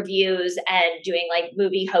film reviews and doing like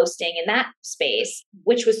movie hosting in that space,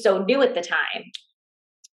 which was so new at the time.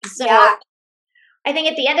 So I think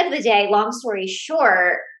at the end of the day, long story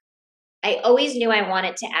short, I always knew I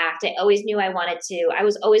wanted to act. I always knew I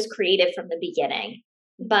was always creative from the beginning.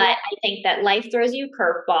 But I think that life throws you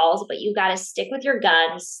curveballs, but you got to stick with your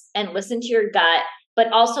guns and listen to your gut,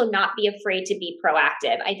 but also not be afraid to be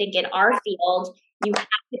proactive. I think in our field, you have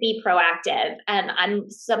to be proactive.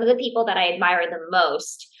 And some of the people that I admire the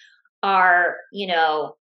most are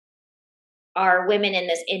women in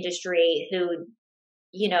this industry who,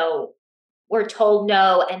 were told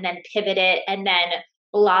no and then pivoted and then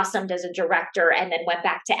blossomed as a director and then went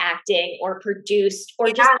back to acting or produced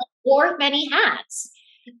or just wore many hats.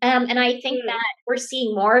 And I think that we're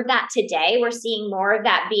seeing more of that today. We're seeing more of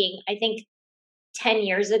that being, I think, 10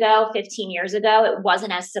 years ago, 15 years ago, it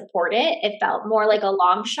wasn't as supported. It felt more like a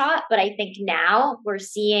long shot. But I think now we're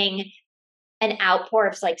seeing an outpour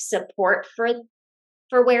of like support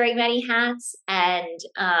for wearing many hats. And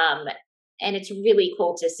it's really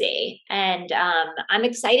cool to see. And I'm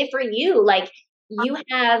excited for you. Like, you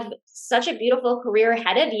have such a beautiful career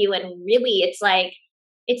ahead of you. And really, it's like,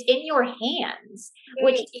 it's in your hands,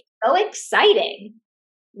 which is so exciting,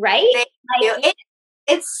 right?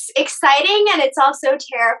 It's exciting and it's also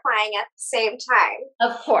terrifying at the same time.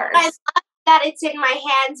 Of course. I love that it's in my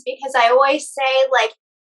hands because I always say, like,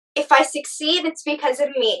 if I succeed, it's because of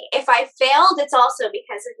me. If I failed, it's also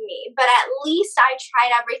because of me. But at least I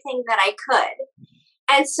tried everything that I could.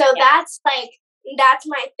 And so that's my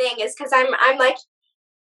thing, is because I'm like,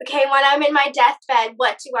 okay, when I'm in my deathbed,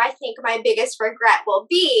 what do I think my biggest regret will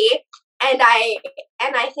be? And I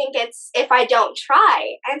think it's if I don't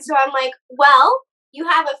try. And so I'm like, well, you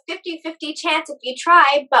have a 50-50 chance if you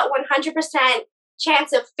try, but 100%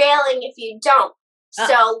 chance of failing if you don't.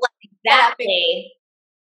 So exactly.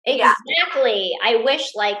 Exactly. I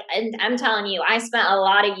wish, and I'm telling you, I spent a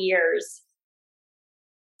lot of years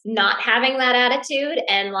not having that attitude,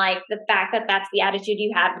 and like the fact that that's the attitude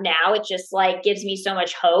you have now, it just like gives me so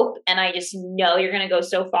much hope. And I just know you're going to go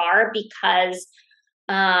so far because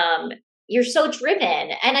you're so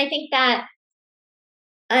driven. And I think that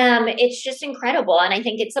it's just incredible. And I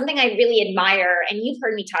think it's something I really admire. And you've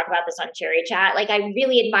heard me talk about this on Cherry Chat. Like, I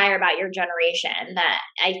really admire about your generation that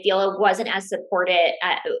I feel it wasn't as supported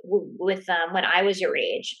with when I was your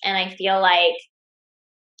age. And I feel like,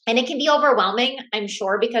 and it can be overwhelming, I'm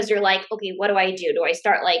sure, because you're like, okay, what do I do? Do I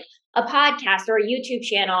start like a podcast or a YouTube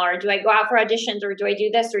channel, or do I go out for auditions, or do I do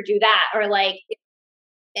this or do that? Or like,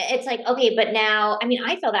 it's like, okay, but now, I mean,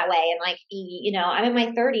 I feel that way. And like, I'm in my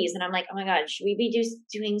 30s and I'm like, oh my God, should we be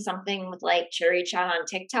doing something with like Cherry Chat on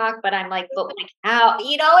TikTok? But I'm like, but like how,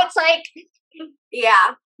 it's like,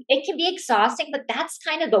 it can be exhausting, but that's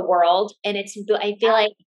kind of the world. And I feel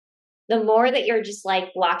like the more that you're just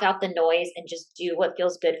like block out the noise and just do what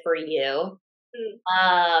feels good for you,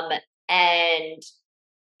 and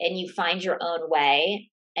you find your own way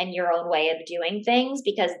and your own way of doing things,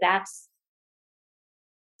 because that's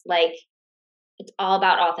like, it's all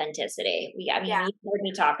about authenticity. You've heard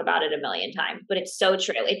me talk about it a million times, but it's so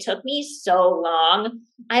true. It took me so long.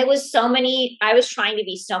 I was trying to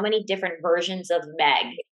be so many different versions of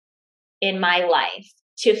Meg in my life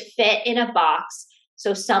to fit in a box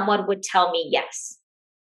so someone would tell me yes.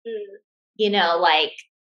 Like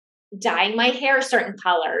dyeing my hair certain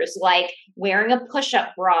colors, like wearing a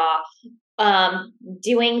push-up bra,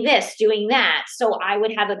 doing this, doing that, so I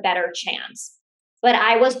would have a better chance. But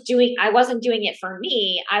I wasn't doing it for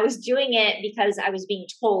me. I was doing it because I was being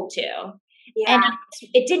told to. Yeah. And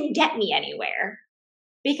it didn't get me anywhere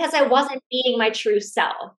because I wasn't being my true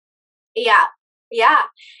self. Yeah. Yeah.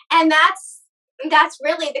 And that's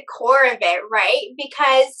really the core of it, right?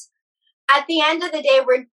 Because at the end of the day,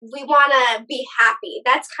 we want to be happy.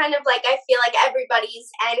 That's kind of like, I feel like everybody's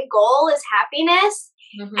end goal is happiness.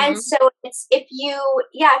 Mm-hmm. And so it's, if you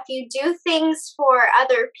do things for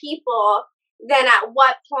other people, then at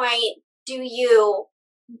what point do you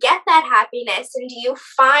get that happiness, and do you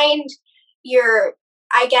find your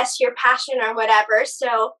passion or whatever?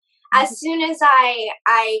 So as soon as I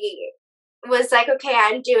was like, okay,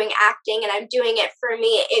 I'm doing acting and I'm doing it for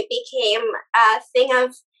me, it became a thing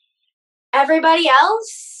of everybody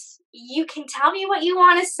else. You can tell me what you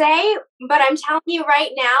want to say, but I'm telling you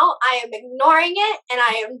right now, I am ignoring it and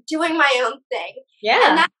I am doing my own thing. Yeah.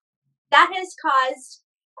 And that has caused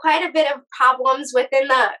quite a bit of problems within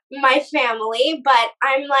my family, but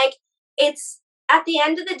I'm like, it's at the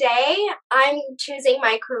end of the day, I'm choosing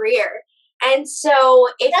my career. And so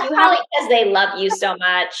if That's you probably have because they love you so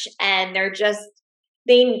much and they're just,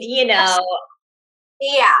 you know.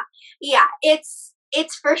 Yeah,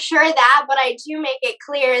 it's for sure that, but I do make it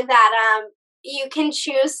clear that you can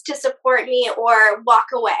choose to support me or walk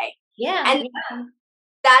away. Yeah. And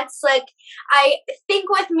that's like, I think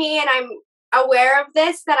with me, and I'm aware of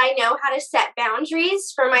this, that I know how to set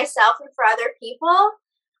boundaries for myself and for other people.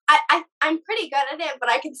 I'm pretty good at it, but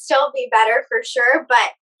I can still be better for sure.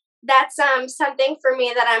 But that's something for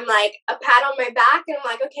me that I'm like a pat on my back, and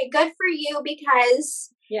I'm like, okay, good for you, because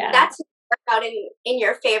that's work out in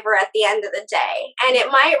your favor at the end of the day. And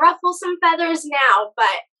it might ruffle some feathers now,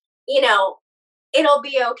 but you know, it'll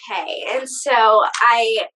be okay. And so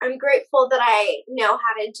I'm grateful that I know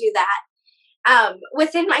how to do that.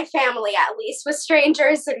 Within my family, at least. With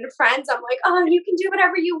strangers and friends, I'm like, oh, you can do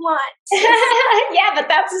whatever you want. Yeah, but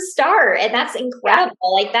that's a start, and that's incredible.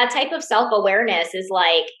 Yeah. Like, that type of self-awareness is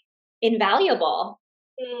like invaluable.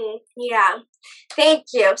 Yeah, thank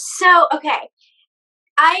you. So, okay,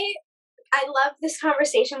 I love this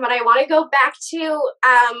conversation, but I want to go back to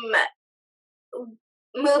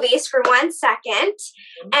movies for 1 second,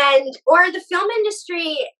 and or the film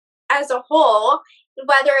industry as a whole,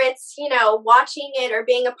 whether it's, you know, watching it or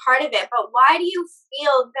being a part of it. But why do you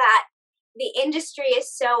feel that the industry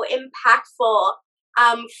is so impactful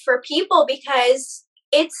for people? Because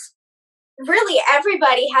it's really,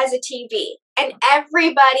 everybody has a TV and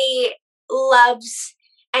everybody loves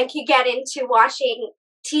and can get into watching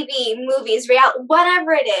TV, movies,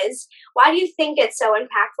 whatever it is. Why do you think it's so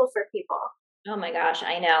impactful for people? Oh my gosh,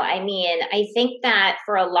 I know. I mean, I think that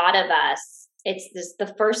for a lot of us, it's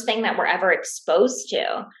the first thing that we're ever exposed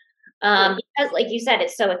to. Because like you said,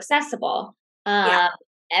 it's so accessible.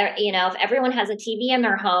 You know, if everyone has a TV in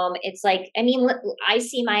their home, it's like, I mean, I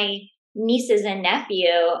see my nieces and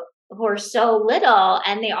nephew who are so little,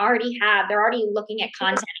 and they're already looking at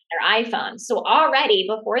content on their iPhone. So already,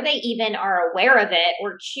 before they even are aware of it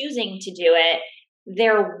or choosing to do it,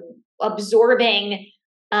 they're absorbing,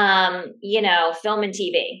 you know, film and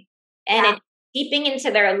TV, and it's seeping into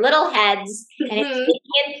their little heads, and it's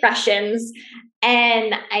making impressions.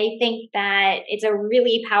 And I think that it's a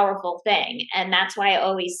really powerful thing. And that's why I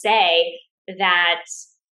always say that,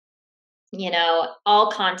 you know, all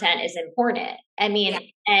content is important. I mean,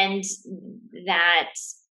 and that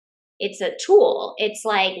it's a tool. It's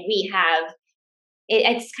like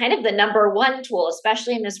it's kind of the number one tool,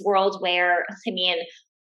 especially in this world where, I mean,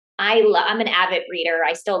 I'm an avid reader.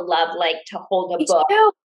 I still love like to hold a book,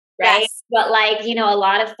 right? Yes. But like, you know, a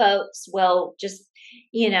lot of folks will just,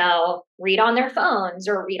 you know, read on their phones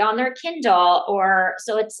or read on their Kindle, or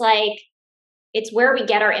so it's like, it's where we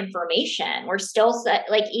get our information. We're still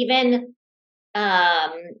like, even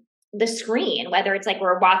the screen, whether it's like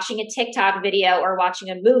we're watching a TikTok video or watching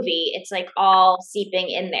a movie, it's like all seeping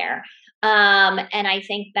in there. And I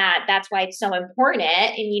think that that's why it's so important.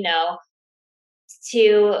 And, you know,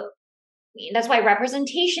 that's why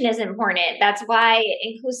representation is important. That's why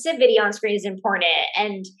inclusivity on screen is important.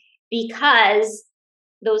 And because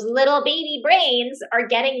those little baby brains are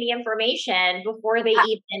getting the information before they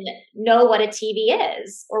even know what a TV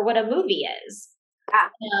is or what a movie is.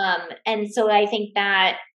 And so I think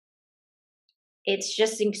that it's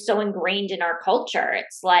just so ingrained in our culture.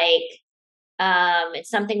 It's like, it's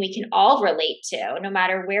something we can all relate to, no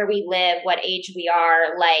matter where we live, what age we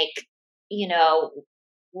are, like, you know,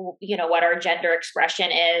 what our gender expression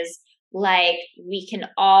is. Like, we can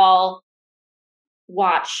all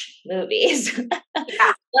watch movies.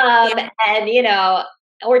 And, you know,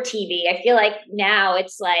 or TV. I feel like now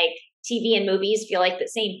it's like TV and movies feel like the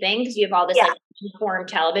same thing, because you have all this like informed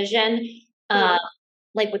television,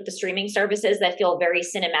 like with the streaming services that feel very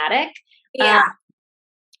cinematic.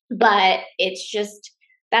 But it's just,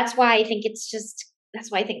 that's why I think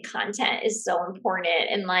content is so important,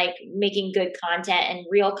 and like making good content and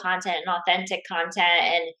real content and authentic content,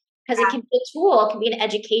 and because it can be a tool, it can be an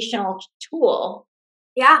educational tool.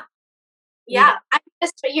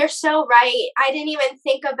 You're so right. I didn't even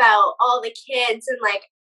think about all the kids and like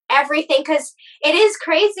everything, because it is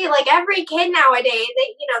crazy. Like every kid nowadays,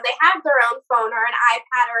 they have their own phone or an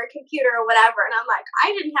iPad or a computer or whatever, and I'm like,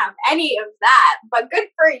 I didn't have any of that, but good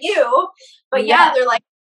for you. But they're like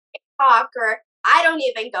TikTok or I don't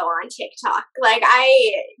even go on TikTok. Like,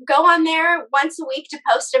 I go on there once a week to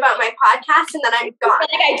post about my podcast, and then I'm gone.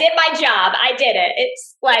 Like, I did my job. I did it.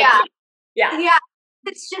 It's like, yeah.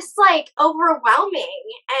 It's just like overwhelming,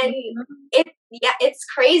 and it's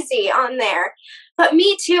crazy on there. But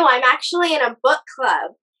me too. I'm actually in a book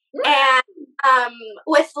club, and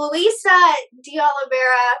with Luisa de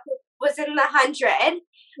Oliveira, who was in the 100,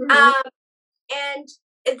 and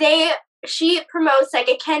she promotes like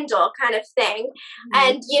a Kindle kind of thing,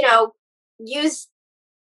 and use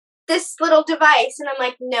this little device, and I'm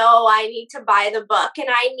like, no, I need to buy the book, and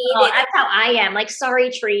I need it. That's how I am. Like,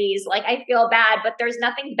 sorry, trees. Like, I feel bad, but there's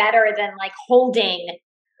nothing better than like holding.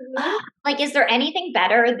 Like, is there anything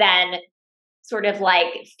better than sort of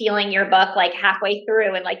like feeling your book like halfway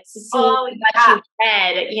through and like seeing what you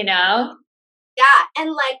read, Yeah,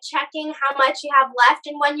 and like checking how much you have left,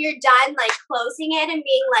 and when you're done, like closing it and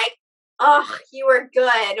being like, oh, you were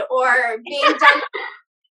good, or being done.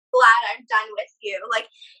 Glad I'm done with you. Like,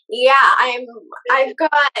 I've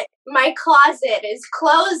got, my closet is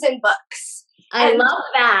clothes and books. I love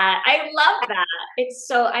that. It's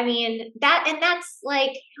so, I mean, that's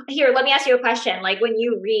like, here, let me ask you a question. Like, when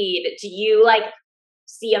you read, do you like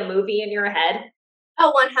see a movie in your head?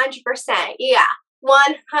 Oh, 100%. Yeah.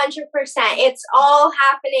 100%. It's all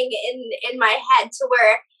happening in my head, to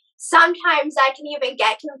where sometimes I can even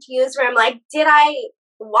get confused, where I'm like, did I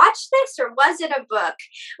watch this, or was it a book?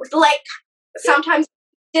 Like, sometimes,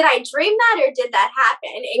 did I dream that, or did that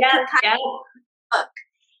happen? Book.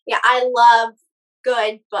 Yeah, I love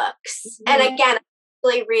good books, and again, I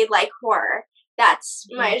really read like horror. That's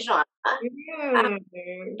my genre.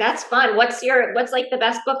 That's fun. What's like the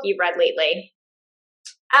best book you've read lately?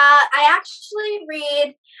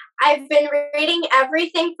 I've been reading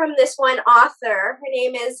everything from this one author. Her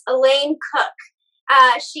name is Elaine Cook.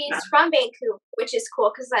 She's from Vancouver, which is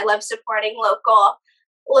cool because I love supporting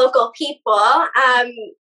local people.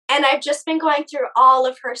 And I've just been going through all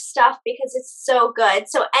of her stuff because it's so good.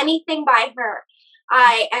 So anything by her,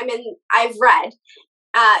 I've read.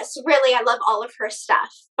 So really, I love all of her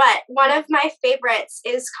stuff. But one of my favorites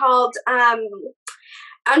is called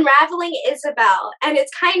Unraveling Isabel, and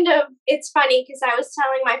it's funny because I was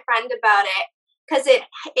telling my friend about it, because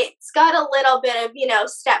it's got a little bit of,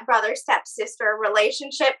 stepbrother, stepsister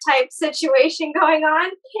relationship type situation going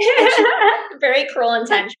on. Very cruel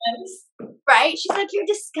intentions. Right? She's like, you're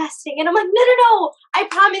disgusting. And I'm like, no. I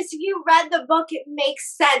promise, if you read the book, it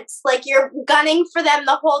makes sense. Like, you're gunning for them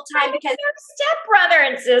the whole time because they're stepbrother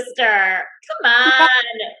and sister. Come on.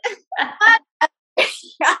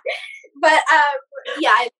 But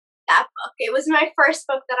I that book. It was my first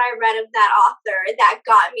book that I read of that author that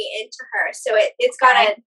got me into her. So it's got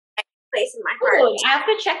a place in my heart. Ooh, I have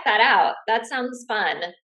to check that out. That sounds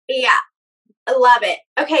fun. Yeah. I love it.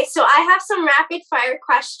 Okay, so I have some rapid fire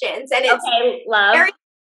questions, and it's very,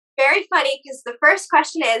 very funny because the first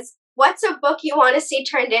question is, what's a book you want to see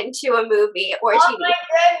turned into a movie or TV? Oh my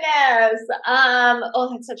goodness.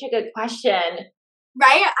 That's such a good question.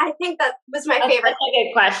 Right? I think that was my favorite. That's a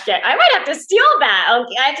good question. I might have to steal that.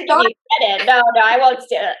 Okay, I have to give you credit. No, I won't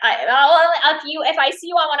steal it. If I see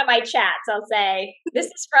you on one of my chats, I'll say, this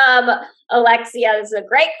is from Alexia. This is a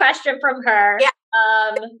great question from her. Yeah.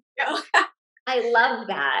 I love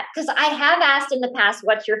that. Because I have asked in the past,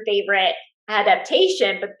 what's your favorite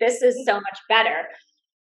adaptation? But this is so much better.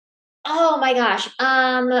 Oh my gosh.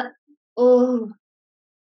 I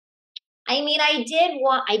mean, I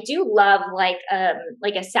do love like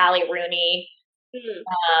a Sally Rooney.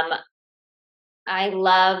 I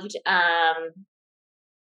loved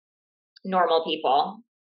Normal People.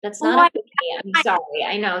 That's not a movie. I'm sorry.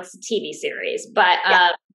 I know it's a TV series, but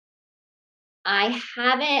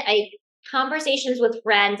Conversations with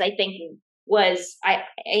Friends, I think I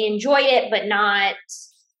enjoyed it, but not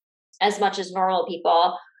as much as Normal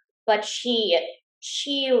People. But she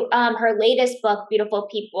her latest book, Beautiful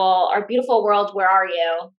People, or Beautiful World, Where Are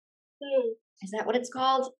You? Is that what it's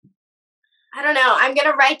called? I don't know. I'm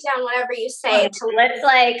gonna write down whatever you say. I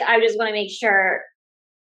just want to make sure.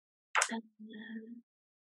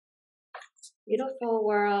 Beautiful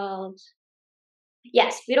World.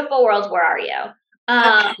 Yes, Beautiful World, Where Are You?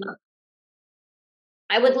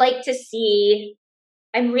 I would like to see.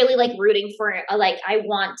 I'm really like rooting for I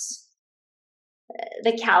want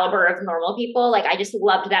the caliber of Normal People. Like, I just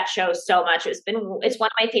loved that show so much. It's one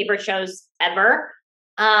of my favorite shows ever.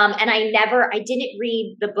 And I didn't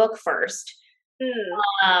read the book first.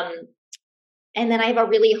 And then I have a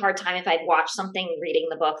really hard time if I'd watch something reading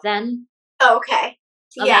the book then. Okay.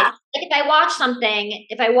 Yeah. Like, if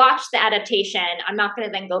I watch the adaptation, I'm not going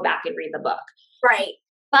to then go back and read the book. Right.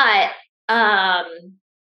 But,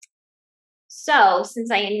 So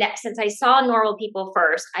since I saw Normal People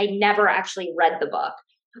first, I never actually read the book.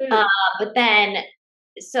 But then,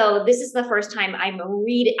 so this is the first time I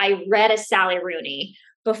read a Sally Rooney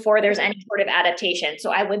before there's any sort of adaptation.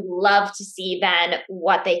 So I would love to see then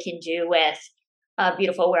what they can do with A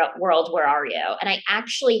Beautiful World, Where Are You? And I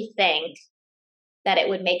actually think that it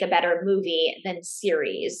would make a better movie than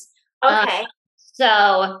series. Okay.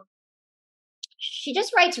 So she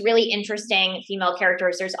just writes really interesting female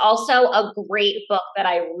characters. There's also a great book that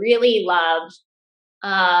I really loved.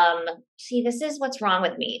 See, this is what's wrong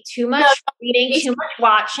with me. Too much reading, too much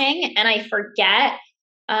watching, and I forget.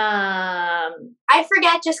 I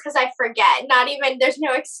forget just because I forget. Not even, there's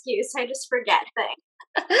no excuse. I just forget things.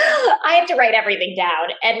 I have to write everything down.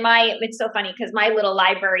 And it's so funny because my little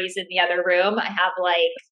library is in the other room. I have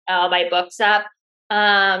like my books up.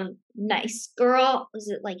 Nice Girl. Was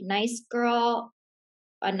it like Nice Girl?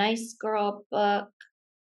 A Nice Girl book.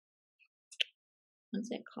 What's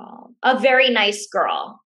it called? A Very Nice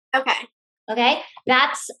Girl. Okay.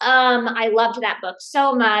 That's I loved that book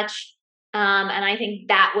so much. And I think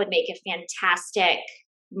that would make a fantastic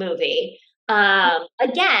movie.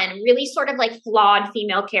 Again, really sort of like flawed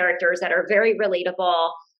female characters that are very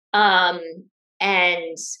relatable,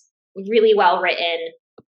 and really well written,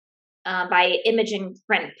 by Imogen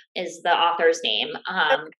Crimp is the author's name.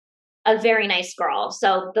 A Very Nice Girl.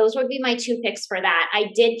 So those would be my two picks for that. I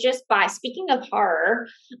did just buy, speaking of horror,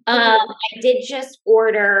 I did just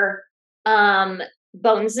order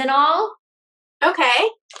Bones and All. Okay.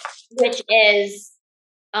 Which is,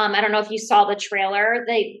 I don't know if you saw the trailer,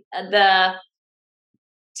 the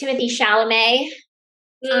Timothy Chalamet.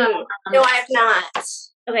 No, I have not.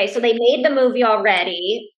 Okay, so they made the movie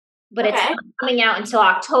already, but it's not coming out until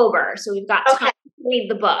October. So we've got time to read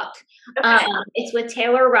the book. It's with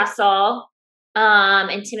Taylor Russell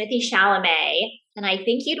and Timothy Chalamet, and I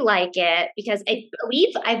think you'd like it because I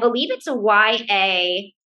believe it's a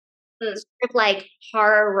YA sort of like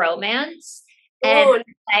horror romance. And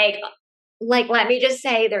like, let me just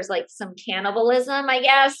say, there's like some cannibalism, I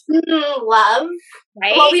guess. Love,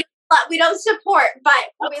 right? Well, we don't support, but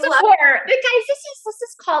we love. But guys, this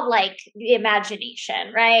is called like the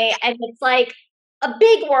imagination, right? And it's like a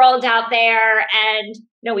big world out there, and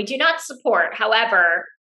no, we do not support. However,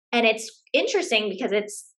 and it's interesting because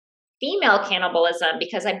it's female cannibalism.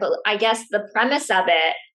 Because I guess the premise of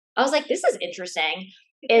it, I was like, this is interesting,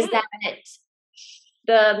 is that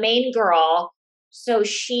the main girl. So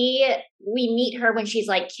we meet her when she's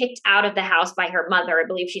like kicked out of the house by her mother. I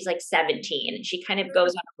believe she's like 17, and she kind of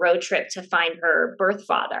goes on a road trip to find her birth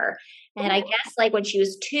father. And I guess like when she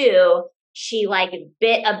was 2, she like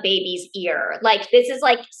bit a baby's ear. Like this is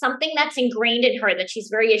like something that's ingrained in her that she's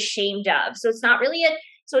very ashamed of. So it's not really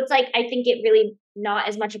so it's like, I think it really not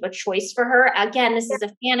as much of a choice for her. Again, this is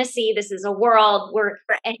a fantasy. This is a world where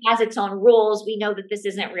it has its own rules. We know that this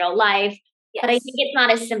isn't real life, but I think it's not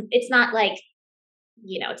it's not like,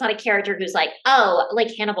 it's not a character who's like, oh, like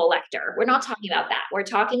Hannibal Lecter. We're not talking about that. We're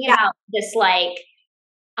talking about this, like,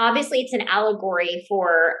 obviously it's an allegory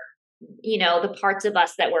for, the parts of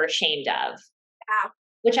us that we're ashamed of,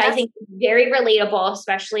 which I think is very relatable,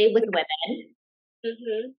 especially with women.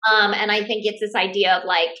 And I think it's this idea of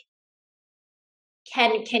like,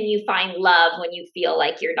 can you find love when you feel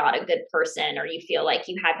like you're not a good person, or you feel like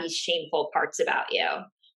you have these shameful parts about you?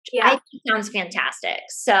 I think sounds fantastic.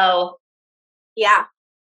 So yeah.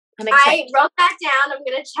 I wrote that down. I'm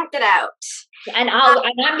going to check it out. And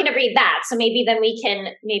I'm going to read that. So maybe then we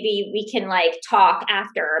can like talk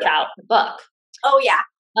after about the book. Oh yeah.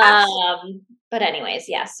 But anyways,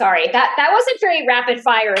 yeah, sorry. That wasn't very rapid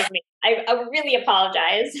fire of me. I really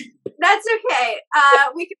apologize. That's okay.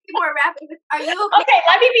 We can be more rapid. Are you okay? Okay,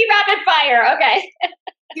 let me be rapid fire. Okay.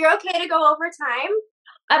 You're okay to go over time?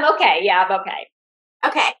 I'm okay. Yeah, I'm okay.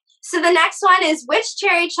 Okay. So the next one is, which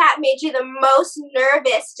Cherry Chat made you the most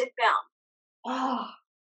nervous to film? Oh,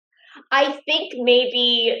 I think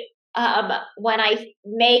maybe when I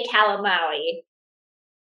May Calamaui,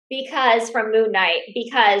 because from Moon Knight,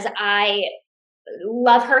 because I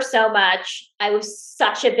love her so much. I was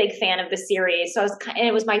such a big fan of the series. So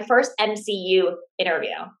it was my first MCU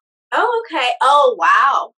interview. Oh, okay. Oh,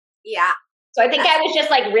 wow. Yeah. So I think I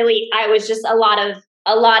was just a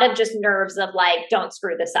lot of just nerves of like, don't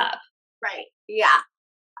screw this up. Right. Yeah.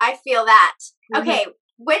 I feel that. Okay.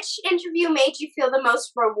 Which interview made you feel the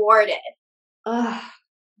most rewarded?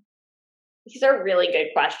 These are really good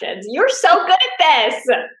questions. You're so good at this.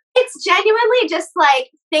 It's genuinely just like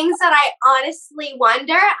things that I honestly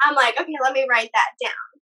wonder. I'm like, okay, let me write that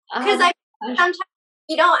down. Because sometimes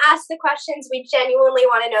we don't ask the questions we genuinely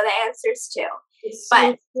want to know the answers to. It's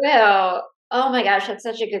so true. Oh my gosh, that's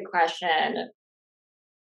such a good question.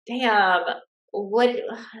 Damn. What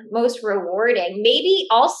most rewarding? Maybe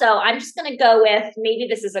also, I'm just going to go with maybe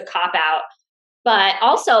this is a cop out, but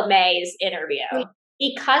also May's interview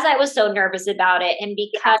because I was so nervous about it and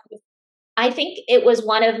because I think it was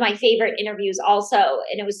one of my favorite interviews also.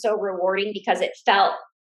 And it was so rewarding because it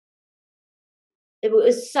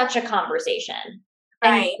was such a conversation.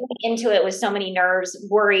 And going into it with so many nerves,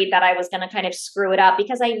 worried that I was going to kind of screw it up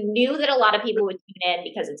because I knew that a lot of people would tune in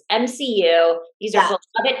because it's MCU. These are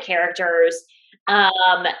beloved characters.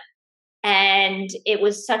 And it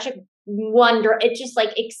was such a it just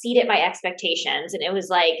like exceeded my expectations. And it was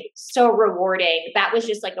like so rewarding. That was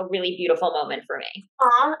just like a really beautiful moment for me.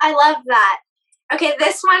 Aw, I love that. Okay,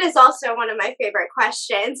 this one is also one of my favorite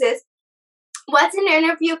questions is, what's an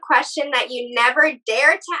interview question that you never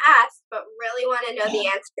dare to ask but really want to know the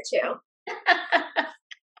answer to?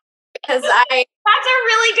 Because that's a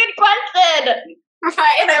really good question.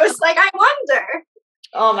 Right? And I was like, I wonder.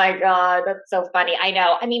 Oh my God, that's so funny. I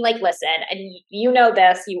know. I mean, like, listen, and you know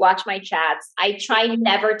this, you watch my chats. I try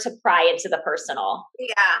never to pry into the personal.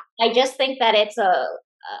 Yeah. I just think that I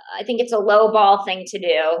think it's a low ball thing to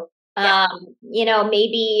do. Yeah. You know,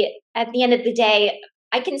 maybe at the end of the day,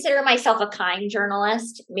 I consider myself a kind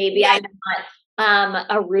journalist. Maybe I'm not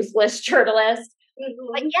a ruthless journalist. Mm-hmm.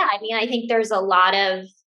 But yeah, I mean, I think there's I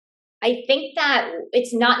think that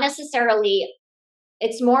it's not necessarily,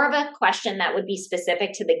 it's more of a question that would be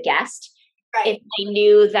specific to the guest. Right. If I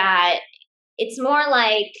knew that it's more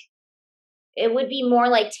like, it would be more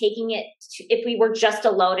like taking it if we were just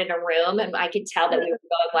alone in a room and I could tell that we were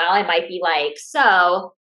going well, I might be like,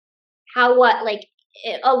 so a lot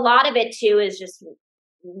of it too is just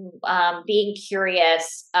being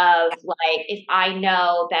curious of like, if I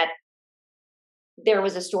know that there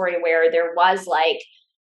was a story where there was like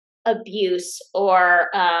abuse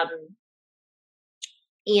or,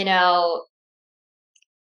 you know,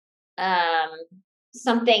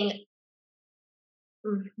 something,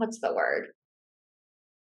 what's the word?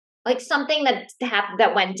 Like something that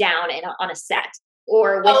went down on a set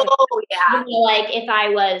or with, like if I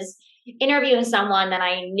was interviewing someone that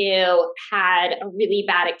I knew had a really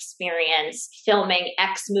bad experience filming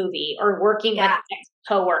X movie or working with X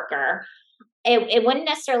coworker, it wouldn't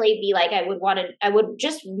necessarily be like I would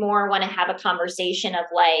just more want to have a conversation of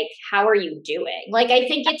like, how are you doing? Like, I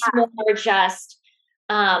think it's more just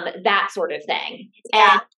that sort of thing.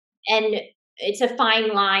 Yeah. And it's a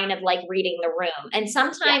fine line of like reading the room. And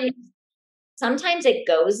sometimes it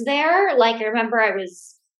goes there. Like I remember I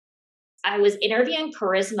was interviewing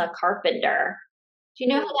Charisma Carpenter. Do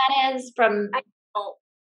you know who that is?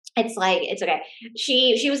 It's okay.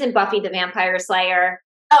 She was in Buffy the Vampire Slayer.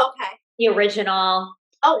 Oh, okay. The original.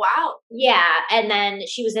 Oh, wow. Yeah. And then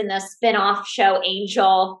she was in the spin-off show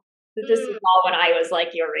Angel. This is all when I was like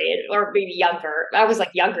your age or maybe younger. I was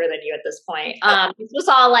like younger than you at this point. This was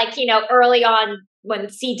all like, you know, early on when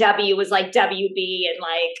CW was like WB and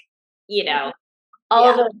like, you know, all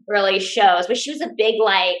of those early shows. But she was a big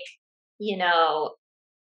like, you know,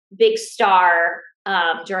 big star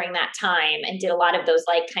during that time and did a lot of those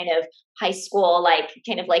like kind of high school, like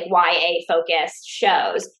kind of like YA focused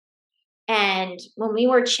shows. And when we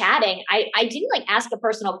were chatting, I didn't like ask a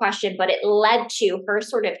personal question, but it led to her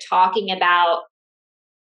sort of talking about,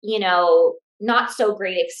 you know, not so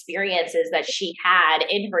great experiences that she had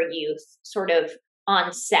in her youth sort of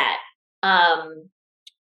on set.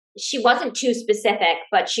 She wasn't too specific,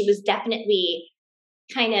 but she was definitely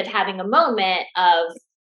kind of having a moment of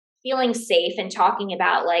feeling safe and talking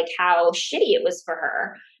about like how shitty it was for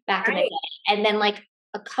her back in the day. And then like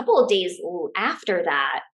a couple of days after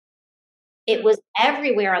that, it was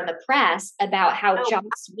everywhere on the press about how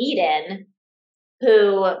Joss Whedon,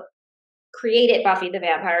 who created Buffy the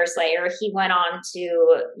Vampire Slayer, he went on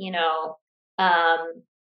to, you know,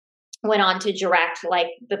 went on to direct like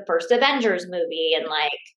the first Avengers movie and like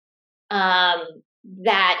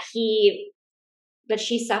that she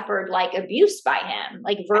suffered like abuse by him,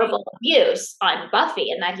 like verbal abuse on Buffy,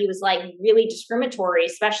 and that he was like really discriminatory,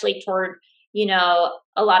 especially toward, you know,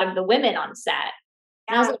 a lot of the women on set.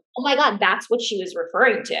 And I was like, oh my God, that's what she was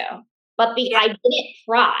referring to. But I didn't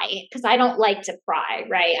pry because I don't like to pry,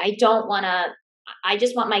 right? I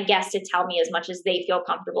just want my guests to tell me as much as they feel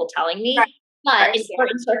comfortable telling me. Right. But in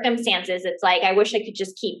certain circumstances, it's like, I wish I could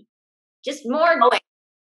just keep just more.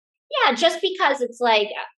 Yeah, just because it's like,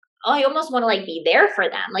 I almost want to like be there for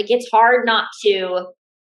them. Like it's hard not to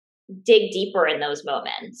dig deeper in those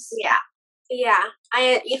moments. Yeah. Yeah.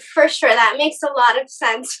 For sure. That makes a lot of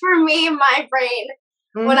sense for me in my brain.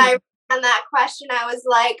 Mm-hmm. When I ran that question, I was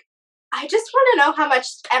like, I just want to know how much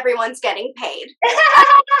everyone's getting paid.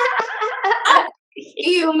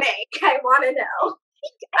 Do you make? I want to know.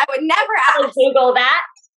 I would never ask. Google that.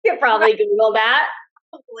 You probably Google that.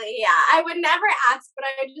 Probably, yeah. I would never ask, but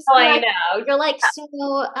I just. Oh, I know. You're like, so,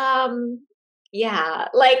 yeah,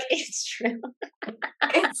 like it's true.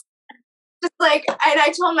 It's just like, and I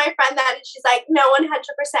told my friend that, and she's like, no, 100%,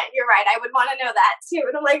 you're right. I would want to know that too.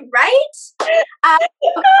 And I'm like, right?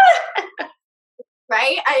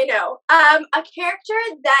 Right? I know. A character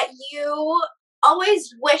that you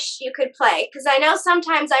always wish you could play, because I know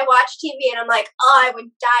sometimes I watch TV and I'm like, oh, I would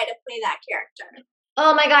die to play that character.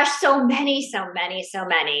 Oh my gosh, so many.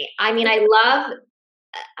 I mean, I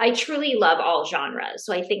truly love all genres.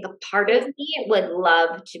 So I think a part of me would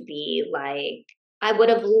love to be like, I would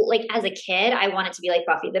have, like, as a kid, I wanted to be like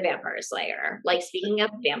Buffy the Vampire Slayer. Like, speaking of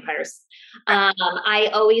vampires, I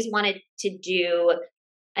always wanted to do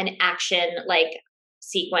an action, like,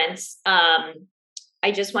 sequence.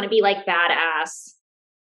 I just want to be like badass,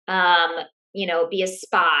 be a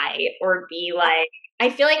spy, or be like, I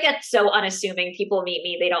feel like that's so unassuming. People meet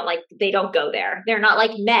me, they don't go there. They're not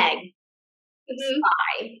like Meg,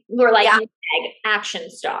 spy, or like Meg, action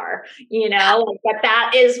star, but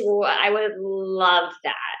that is what I would love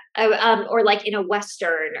that. Or like in a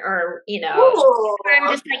Western, or, I'm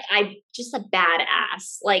just like, I'm just a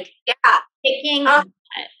badass, like, picking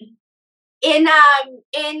in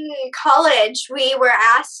college, we were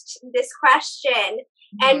asked this question,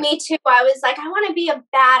 and me too. I was like, I want to be a badass.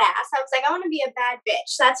 I was like, I want to be a bad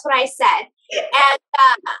bitch. That's what I said. And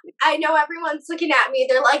I know everyone's looking at me.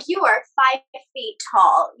 They're like, you are 5 feet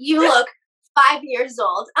tall. You look 5 years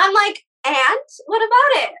old. I'm like, and what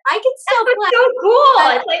about it? I can still play. So cool.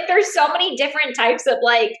 It's like there's so many different types of,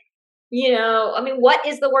 like, I mean, what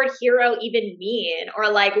is the word hero even mean? Or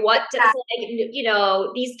like, what does, like,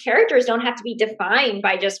 these characters don't have to be defined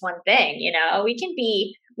by just one thing. We can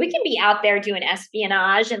be out there doing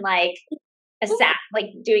espionage and like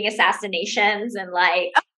doing assassinations and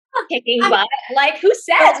like kicking butt. Like, who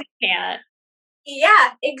says we can't?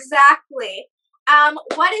 Yeah, exactly.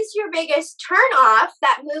 What is your biggest turn off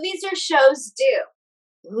that movies or shows do?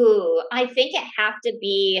 Ooh, I think it have to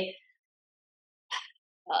be,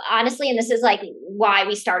 honestly, and this is like why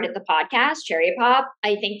we started the podcast, CherryPop.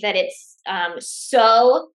 I think that it's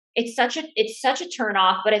it's such a turn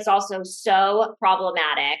off, but it's also so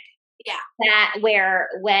problematic. Yeah. That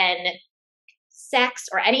when sex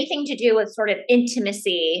or anything to do with sort of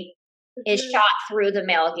intimacy is shot through the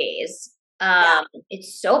male gaze.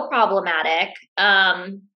 It's so problematic.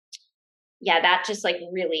 That just like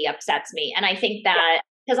really upsets me. And I think that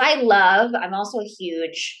because I'm also a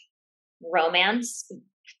huge romance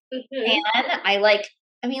fan. I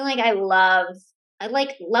love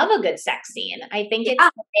a good sex scene. I think it's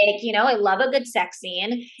like, I love a good sex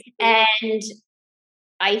scene. And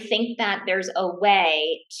I think that there's a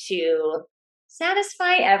way to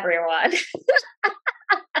satisfy everyone.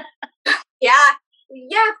 Yeah,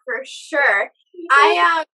 for sure.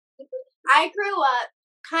 I grew up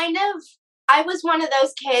I was one of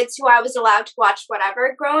those kids who I was allowed to watch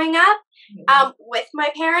whatever growing up, with my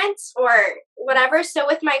parents or whatever. So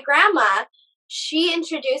with my grandma, she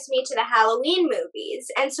introduced me to the Halloween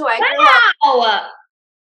movies. And so I grew up.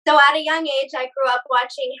 So at a young age, I grew up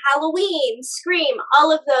watching Halloween, Scream,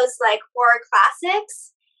 all of those like horror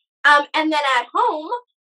classics. And then at home,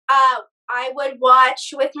 I would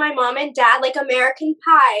watch with my mom and dad like American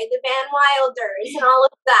Pie, the Van Wilders, and all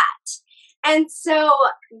of that. And so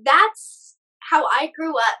that's how I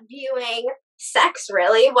grew up viewing sex,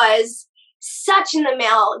 really, was such in the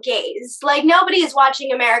male gaze. Like, nobody is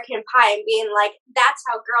watching American Pie and being like, that's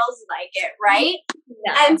how girls like it, right?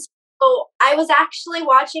 No. And so I was actually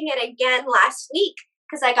watching it again last week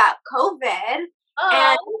because I got COVID.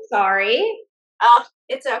 Oh, sorry. Oh,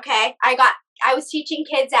 it's okay. I was teaching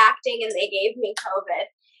kids acting and they gave me COVID.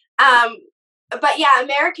 But yeah,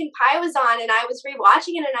 American Pie was on and I was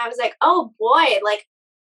rewatching it and I was like, oh boy, like,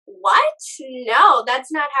 what? No,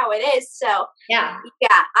 that's not how it is. So yeah,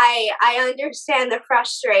 I understand the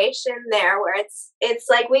frustration there where it's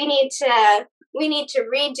like we need to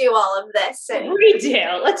redo all of this and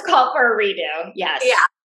redo. Let's call for a redo. Yes. Yeah.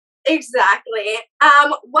 Exactly.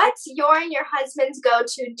 What's your and your husband's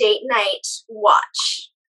go-to date night watch?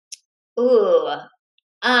 Ooh.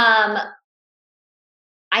 I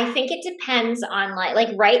think it depends on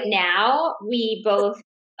like right now we both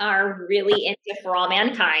are really into For All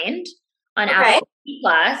Mankind on Apple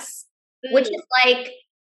Plus, which is like,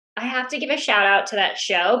 I have to give a shout out to that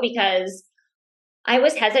show because I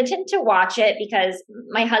was hesitant to watch it because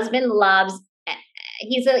my husband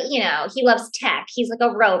he loves tech. He's like a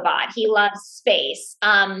robot. He loves space.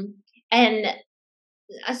 And And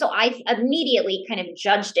so I immediately kind of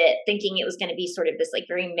judged it, thinking it was going to be sort of this like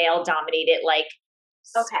very male dominated, like,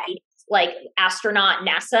 Okay. like astronaut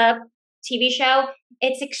NASA TV show.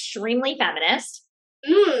 It's extremely feminist.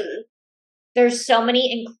 There's so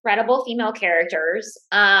many incredible female characters.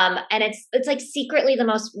 And it's like secretly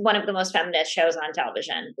one of the most feminist shows on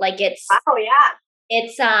television. Like it's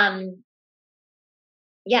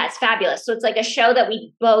it's fabulous. So it's like a show that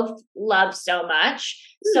we both love so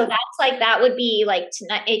much. So that's like, that would be like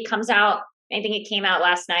tonight. It comes out, I think it came out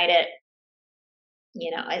last night at,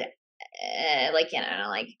 like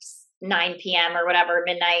 9 p.m. or whatever,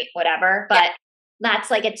 midnight, whatever. But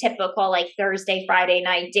that's like a typical like Thursday, Friday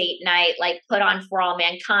night, date night, like put on For All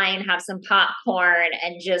Mankind, have some popcorn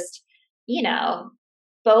and just,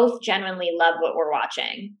 both genuinely love what we're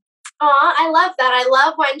watching. Oh, I love that. I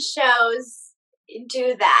love when shows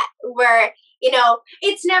do that where,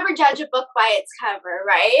 it's never judge a book by its cover,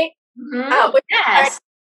 right? Which is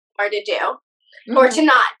hard to do or to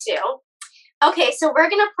not do. Okay, so we're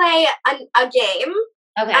going to play a game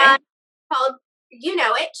called You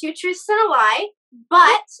Know It, Two Truths and a Lie,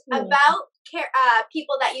 but about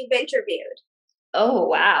people that you've interviewed. Oh,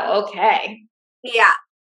 wow. Okay. Yeah.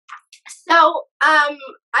 So I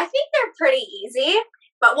think they're pretty easy,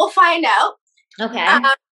 but we'll find out. Okay.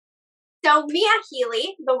 So Mia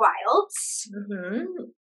Healy, The Wilds.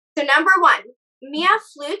 So number 1, Mia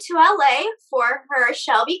flew to LA for her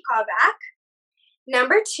Shelby callback.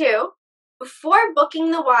 Number 2, before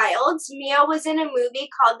booking The Wilds, Mia was in a movie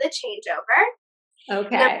called The Changeover.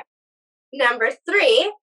 Okay. Number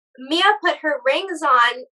 3, Mia put her rings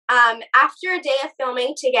on after a day of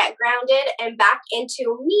filming to get grounded and back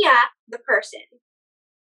into Mia, the person.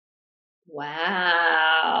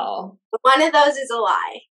 Wow. One of those is a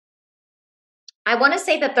lie. I want to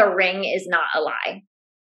say that the ring is not a lie.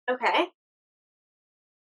 Okay.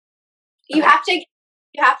 You have to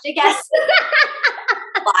guess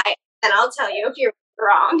lie, and I'll tell you if you're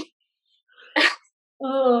wrong.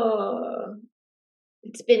 Oh.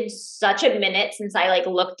 It's been such a minute since I like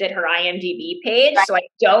looked at her IMDb page, so I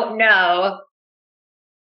don't know.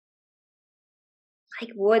 Like,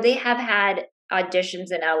 would they have had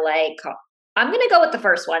auditions in LA? I'm going to go with the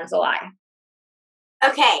first one's a lie.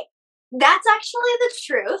 Okay. That's actually the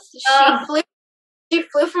truth. She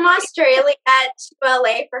flew from Australia to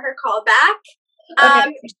LA for her callback.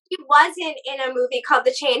 She wasn't in a movie called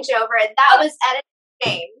The Changeover. That was edited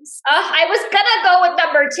James. I was gonna go with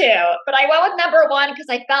number 2, but I went with number 1 because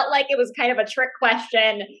I felt like it was kind of a trick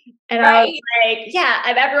question, and I was like,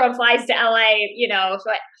 "Yeah, if everyone flies to LA,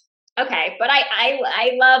 So but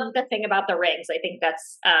I love the thing about the rings. I think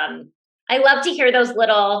that's I love to hear those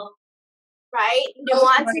little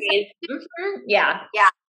nuances. Yeah.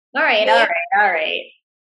 All right.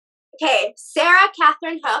 Okay, Sarah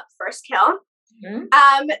Catherine Hook, first kill.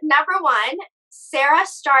 Number 1, Sarah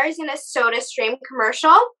stars in a SodaStream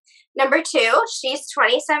commercial. Number 2, she's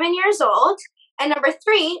 27 years old. And number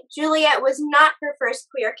 3, Juliet was not her first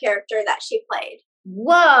queer character that she played.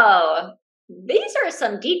 Whoa. These are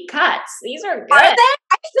some deep cuts. These are good. Are they?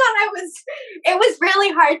 I thought it was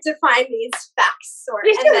really hard to find these facts.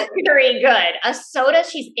 These are very good.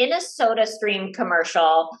 She's in a SodaStream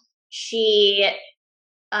commercial. She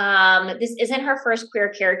this isn't her first queer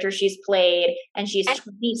character she's played, and she's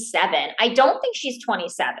 27. I don't think she's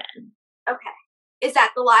 27. Okay. Is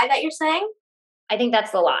that the lie that you're saying? I think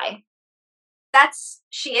that's the lie.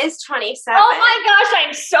 She is 27. Oh my gosh,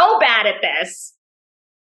 I'm so bad at this.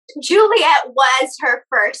 Juliet was her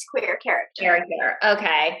first queer character.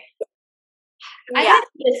 Okay. I have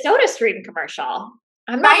the SodaStream commercial.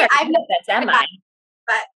 I'm not very good at this, am I?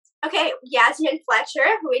 But okay, Yasmin Fletcher,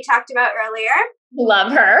 who we talked about earlier.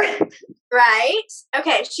 Love her. Right.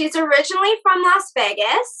 Okay, she's originally from Las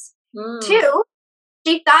Vegas. 2,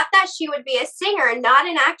 she thought that she would be a singer, not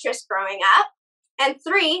an actress growing up. And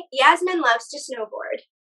 3, Yasmin loves to snowboard.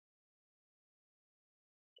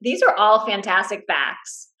 These are all fantastic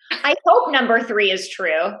facts. I hope number 3 is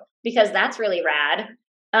true, because that's really rad.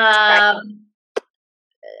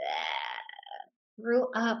 Grew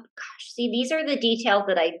up. Gosh, see, these are the details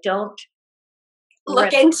that I don't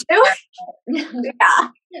look into. Yeah.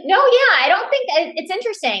 No, yeah, I don't think it's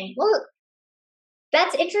interesting. Well,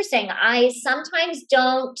 that's interesting. I sometimes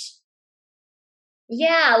don't.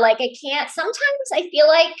 Yeah, like I can't. Sometimes I feel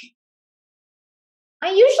like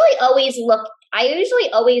I usually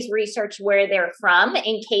always research where they're from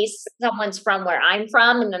in case someone's from where I'm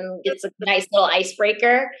from, and then it's a nice little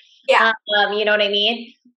icebreaker. Yeah. You know what I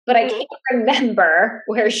mean? But I can't remember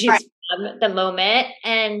where she's from at the moment.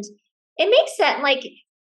 And it makes sense. Like,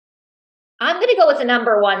 I'm going to go with the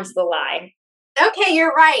number 1's the lie. Okay,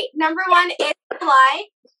 you're right. Number 1 is a lie.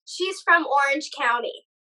 She's from Orange County,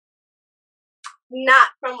 not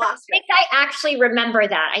from Las I think Vegas. I actually remember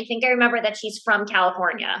that. I think I remember that she's from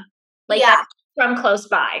California. Like, Yeah. that's from close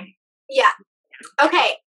by. Yeah.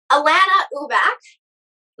 Okay, Alana Ubach,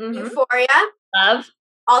 Euphoria. Love.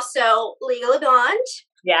 Also, Legally Blonde.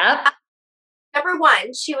 Yeah. Number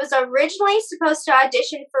 1, she was originally supposed to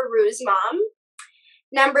audition for Rue's mom.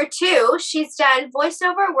 Number 2, she's done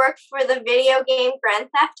voiceover work for the video game Grand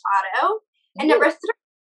Theft Auto. And number 3,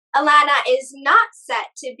 Alana is not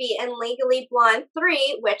set to be in Legally Blonde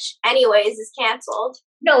 3, which anyways is canceled.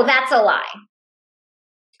 No, that's a lie.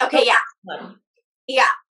 Okay, yeah.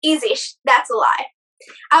 Yeah, easy. That's a lie.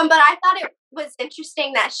 But I thought it was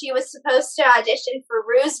interesting that she was supposed to audition for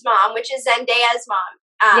Rue's mom, which is Zendaya's mom.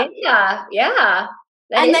 Yeah.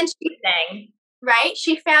 And then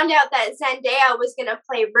she found out that Zendaya was going to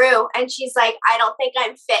play Rue, and she's like, I don't think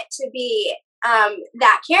I'm fit to be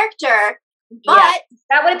that character. But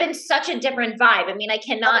that would have been such a different vibe. I mean, I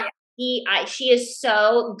cannot she is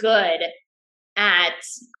so good at,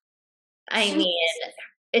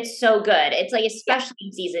 it's so good. It's like, especially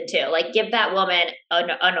in season 2, like, give that woman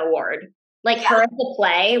an award. Like, her to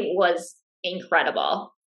play was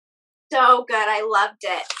incredible. So good. I loved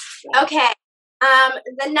it. Okay.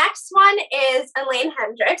 The next one is Elaine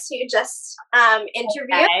Hendricks, who you just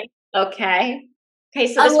interviewed. Okay, so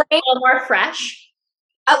this is a little more fresh.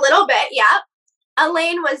 A little bit, yeah.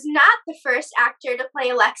 Elaine was not the first actor to play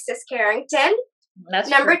Alexis Carrington. That's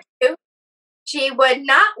Number true. 2, she would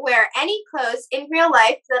not wear any clothes in real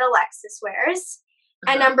life that Alexis wears.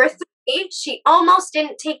 And number 3, she almost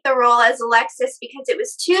didn't take the role as Alexis because it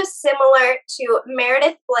was too similar to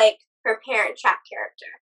Meredith Blake, her Parent Trap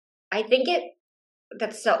character. I think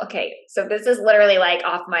that's so, okay, so this is literally like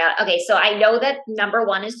off my, okay, so I know that number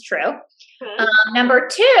 1 is true. Number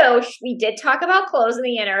 2, we did talk about clothes in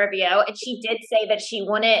the interview, and she did say that she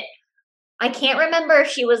wouldn't, I can't remember if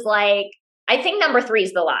she was like, I think number 3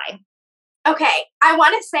 is the lie. Okay, I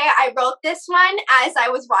want to say I wrote this one as I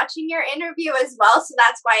was watching your interview as well, so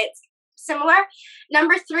that's why it's similar.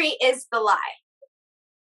 Number 3 is the lie.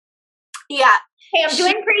 Yeah. Hey, I'm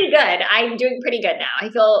doing pretty good. I'm doing pretty good now. I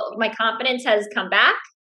feel my confidence has come back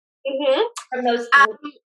from those,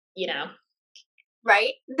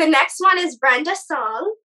 Right. The next one is Brenda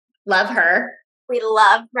Song. Love her. We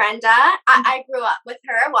love Brenda. I grew up with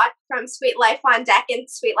her, watched from Sweet Life on Deck and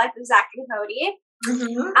Sweet Life of Zach and Cody.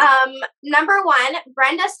 Number 1,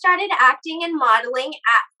 Brenda started acting and modeling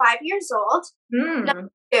at 5 years old.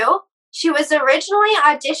 Number 2, she originally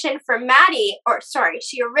auditioned for Maddie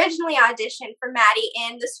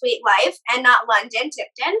in The Sweet Life and not London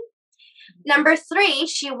Tipton. Number 3,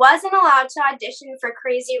 she wasn't allowed to audition for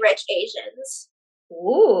Crazy Rich Asians.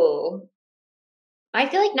 Ooh. I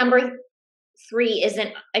feel like number 3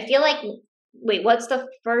 isn't, I feel like, wait, what's the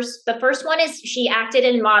first? The first one is she acted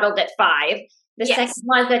and modeled at 5. The second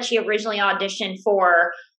one is that she originally auditioned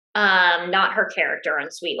for not her character on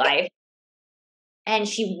Sweet Life. And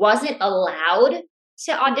she wasn't allowed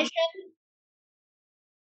to audition.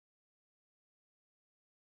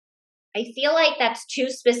 I feel like that's too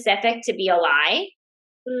specific to be a lie.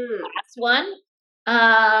 Last one.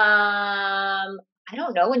 I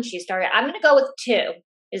don't know when she started. I'm going to go with 2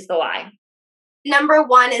 is the lie. Number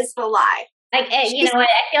 1 is the lie. Like, you know what?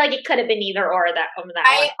 I feel like it could have been either or that one.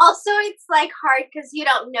 Also, it's like hard because you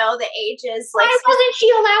don't know the ages. Like, why wasn't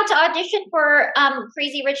she allowed to audition for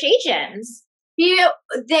Crazy Rich Asians?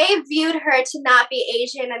 They viewed her to not be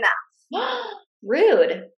Asian enough.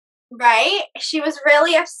 Rude. Right? She was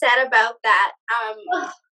really upset about that.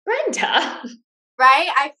 Brenda. Right?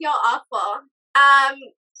 I feel awful.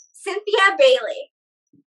 Cynthia Bailey,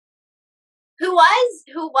 who was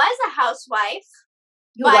a housewife,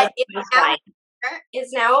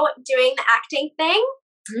 is now doing the acting thing.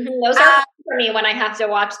 Those are for me when I have to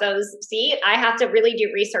watch those. See, I have to really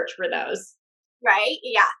do research for those. Right?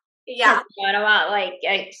 Yeah. I don't want,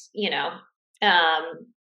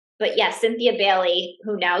 but yeah, Cynthia Bailey,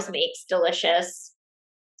 who now makes delicious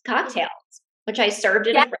cocktails, which I served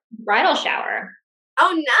in a bridal shower.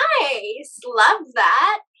 Oh, nice. Love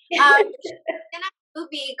that. In a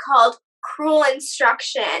movie called Cruel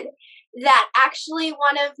Instruction that actually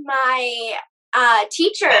one of my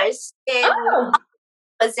teachers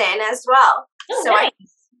was in as well. Oh, so nice.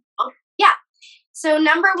 So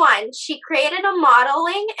number 1, she created a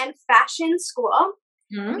modeling and fashion school.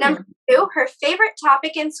 Number 2, her favorite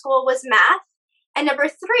topic in school was math. And number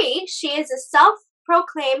 3, she is a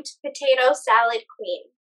self-proclaimed potato salad queen.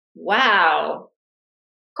 Wow.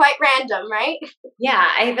 Quite random, right?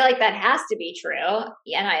 Yeah, I feel like that has to be true.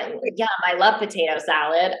 And I love potato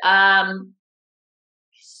salad.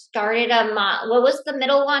 started what was the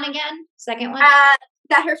middle one again? Second one?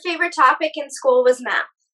 That her favorite topic in school was math.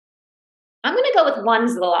 I'm going to go with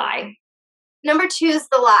one's the lie. Number 2's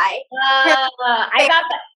the lie. I got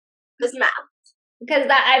that. Was math. Because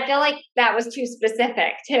I feel like that was too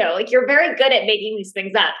specific too. Like you're very good at making these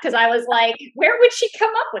things up. Because I was like, where would she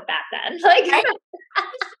come up with that then? Like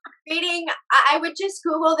reading, I would just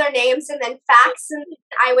Google their names and then facts, and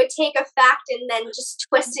I would take a fact and then just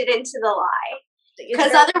twist it into the lie.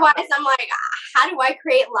 Because otherwise, I'm like, how do I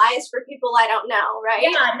create lies for people I don't know, right?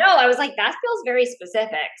 Yeah, no, I was like, that feels very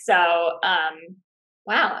specific. So,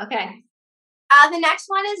 wow, okay. The next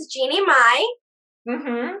one is Jeannie Mai.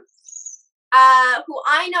 Mm-hmm. Who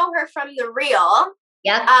I know her from The Real.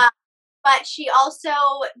 Yep. But she also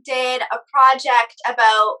did a project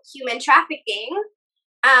about human trafficking,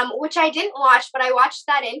 which I didn't watch, but I watched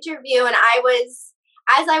that interview, and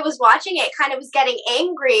as I was watching it, kind of was getting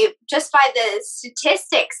angry just by the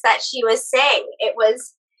statistics that she was saying.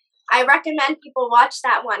 I recommend people watch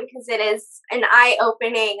that one because it is an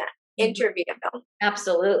eye-opening interview.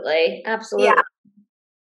 Absolutely. Yeah.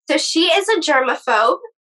 So she is a germaphobe.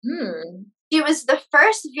 She was the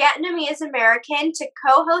first Vietnamese American to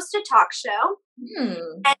co-host a talk show.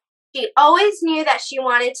 And she always knew that she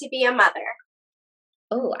wanted to be a mother.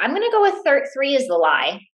 Oh, I'm going to go with 3 is the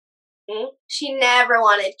lie. She never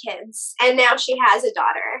wanted kids. And now she has a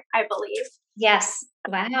daughter, I believe. Yes.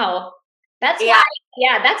 Wow. That's why,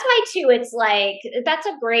 that's why too, it's like, that's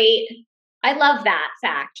a great, I love that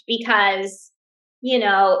fact because, you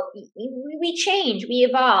know, we change, we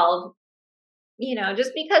evolve. You know,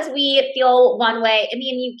 just because we feel one way, I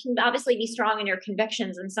mean, you can obviously be strong in your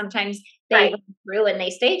convictions and sometimes they run true and they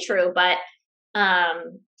stay true, but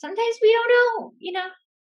sometimes we don't know, you know.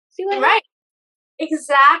 See what right.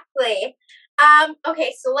 Exactly.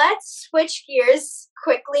 Okay, so let's switch gears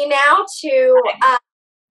quickly now to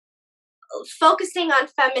focusing on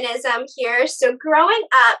feminism here. So growing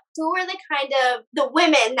up, who were the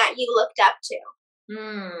women that you looked up to?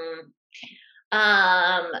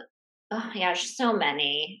 Oh my gosh, so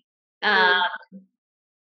many.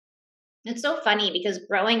 It's so funny because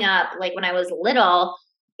growing up, like when I was little,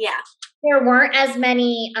 there weren't as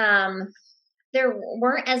many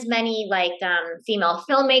like female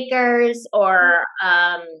filmmakers or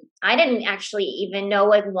I didn't actually even know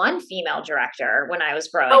like one female director when I was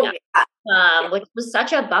growing up, which was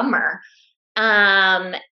such a bummer.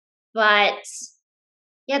 But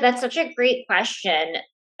yeah, that's such a great question.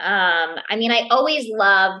 I mean, I always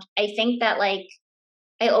loved Meryl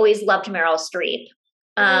Streep.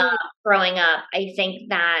 Growing up, I think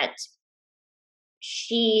that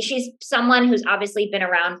she's someone who's obviously been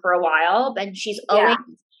around for a while, but she's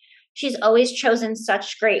always chosen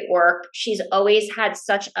such great work. She's always had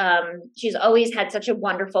such a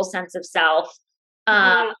wonderful sense of self.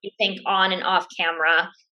 I think on and off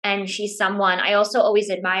camera. And she's someone I also always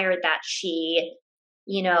admired that she,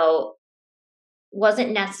 you know,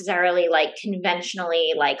 wasn't necessarily like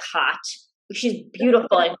conventionally like hot. She's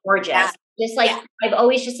beautiful and gorgeous. Just like I've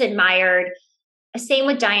always just admired. Same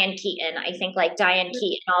with Diane Keaton. I think like Diane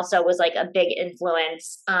Keaton also was like a big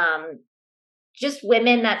influence. Just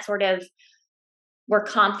women that sort of were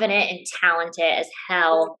confident and talented as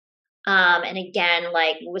hell. And again,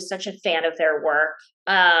 like was such a fan of their work.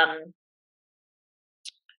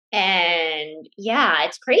 And yeah,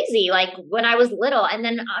 it's crazy. Like when I was little, and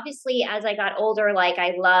then obviously as I got older, like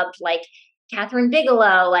I loved like Catherine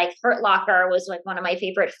Bigelow, like Hurt Locker was like one of my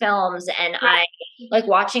favorite films. And I like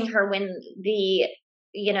watching her win the,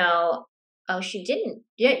 you know, she didn't.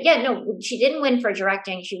 She didn't win for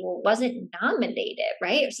directing. She wasn't nominated,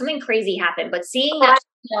 right? Something crazy happened. But seeing that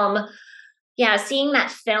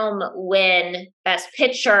film win Best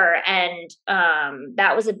Picture, and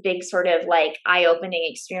that was a big sort of like eye-opening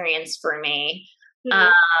experience for me.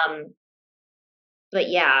 But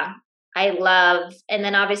yeah, I love, and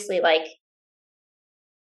then obviously like,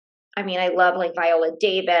 I mean, I love like Viola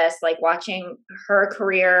Davis, like watching her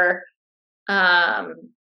career.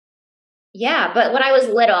 Yeah, but when I was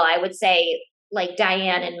little, I would say like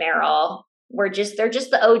Diane and Meryl they're just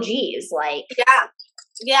the OGs. Like,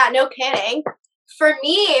 yeah, no kidding. For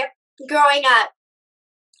me, growing up,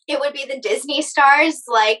 it would be the Disney stars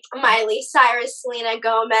like Miley Cyrus, Selena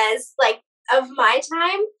Gomez, like of my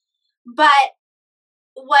time. But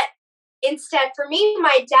instead for me,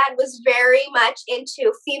 my dad was very much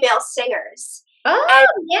into female singers.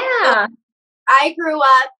 Yeah. I grew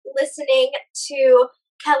up listening to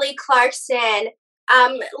Kelly Clarkson,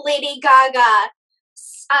 Lady Gaga,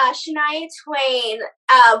 Shania Twain,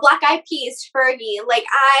 Black Eyed Peas, Fergie.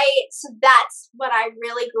 So that's what I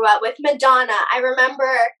really grew up with. Madonna. I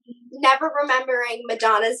remember never remembering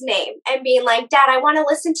Madonna's name and being like, Dad, I want to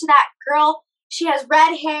listen to that girl. She has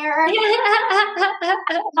red hair.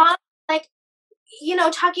 Like,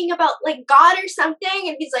 talking about like God or something.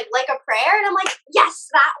 And he's like a prayer. And I'm like, yes,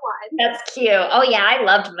 that one. That's cute. Oh yeah. I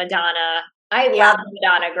loved Madonna. I loved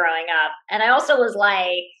Madonna growing up. And I also was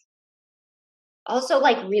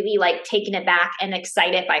really like taken aback and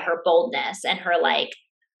excited by her boldness and her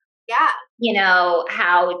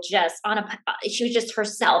how just she was just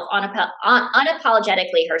herself,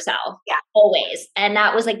 unapologetically herself. Yeah. Always. And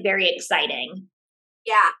that was like very exciting.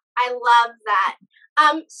 Yeah. I love that.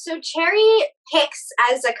 So Cherry Picks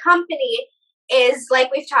as a company is,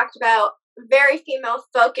 like we've talked about, very female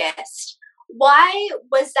focused. Why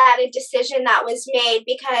was that a decision that was made?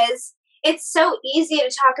 Because it's so easy to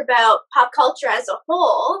talk about pop culture as a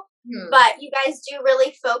whole, but you guys do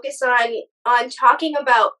really focus on talking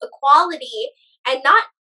about equality and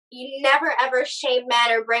you never ever shame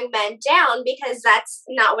men or bring men down, because that's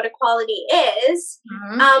not what equality is.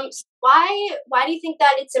 So why do you think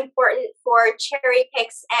that it's important for Cherry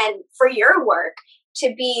Picks and for your work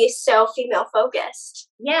to be so female focused?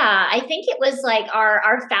 Yeah, I think it was like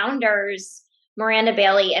our founders, Miranda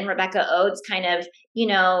Bailey and Rebecca Oates, kind of,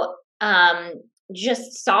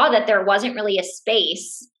 just saw that there wasn't really a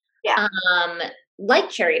space like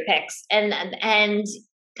Cherry Picks. And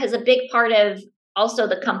because a big part of also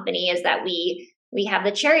the company is that we have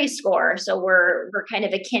the Cherry Score. So we're kind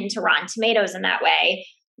of akin to Rotten Tomatoes in that way,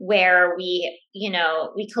 where we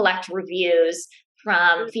collect reviews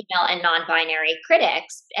from female and non-binary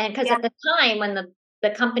critics. And because at the time when the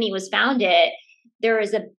company was founded, there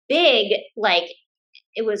was a big,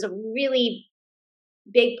 it was a really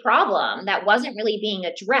big problem that wasn't really being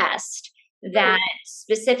addressed, that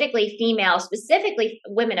specifically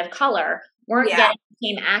women of color weren't getting the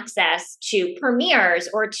same access to premieres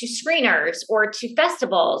or to screeners or to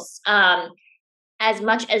festivals as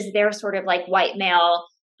much as their sort of like white male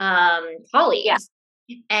colleagues.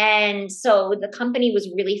 Yeah. And so the company was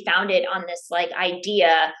really founded on this like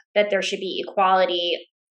idea that there should be equality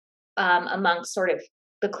amongst sort of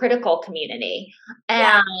the critical community.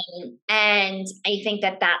 And I think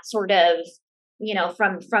that sort of,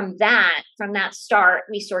 from that start,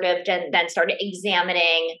 we sort of then started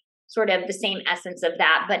examining sort of the same essence of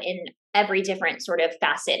that, but in every different sort of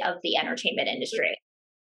facet of the entertainment industry.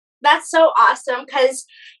 That's so awesome. Because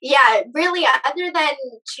really, other than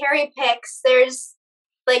Cherry Picks, there's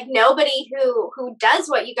like nobody who does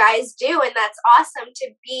what you guys do. And that's awesome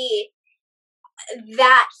to be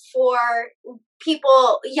that for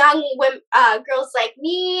people, young women, girls like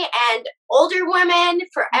me, and older women,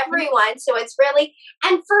 for everyone. So it's really,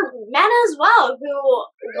 and for men as well who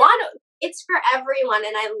it's for everyone.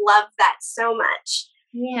 And I love that so much.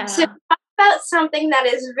 Yeah. So talk about something that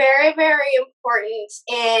is very, very important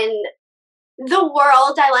in the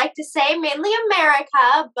world. I like to say mainly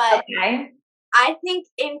America, but I think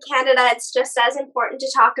in Canada it's just as important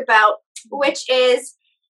to talk about, which is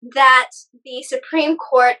that the Supreme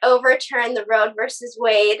Court overturned the Roe versus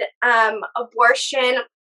Wade abortion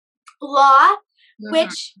law,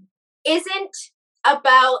 which isn't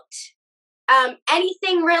about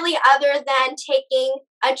anything really other than taking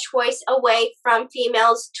a choice away from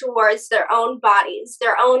females towards their own bodies,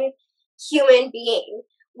 their own human being,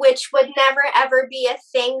 which would never ever be a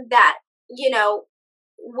thing that,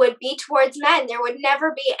 would be towards men. There would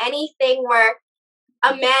never be anything where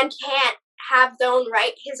a man can't have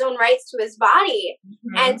his own rights to his body.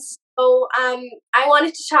 And so I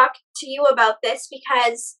wanted to talk to you about this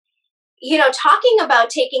because, talking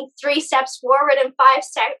about taking 3 steps forward and 5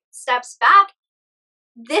 steps back,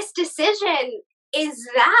 this decision is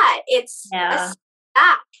that it's a step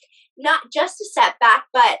back, not just a step back,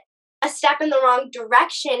 but a step in the wrong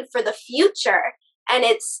direction for the future. And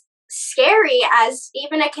it's scary as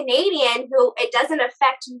even a Canadian who it doesn't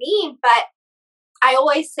affect me, but I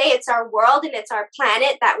always say it's our world and it's our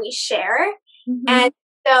planet that we share. And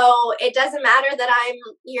so it doesn't matter that I'm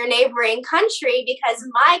your neighboring country, because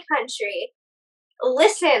my country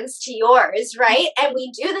listens to yours, right? And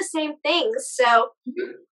we do the same things. So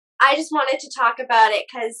I just wanted to talk about it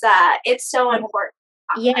because it's so important.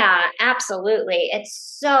 Yeah, absolutely.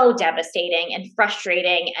 It's so devastating and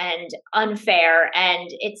frustrating and unfair. And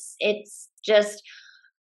it's just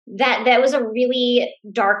that was a really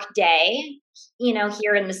dark day,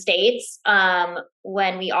 here in the States,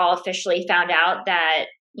 when we all officially found out that,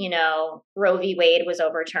 Roe v. Wade was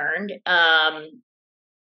overturned.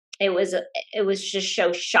 it was just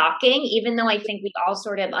so shocking, even though I think we all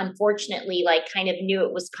sort of unfortunately like kind of knew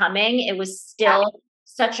it was coming. It was still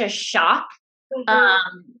such a shock.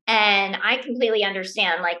 And I completely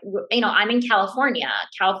understand, like, I'm in California.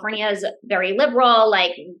 California is very liberal.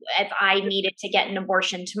 Like, if I needed to get an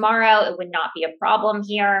abortion tomorrow, it would not be a problem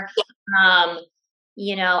here.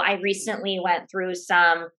 I recently went through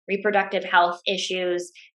some reproductive health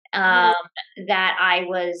issues that I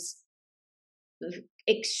was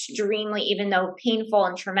extremely, even though painful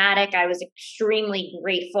and traumatic, I was extremely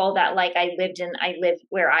grateful that like I live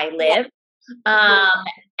where I live.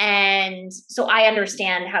 And so I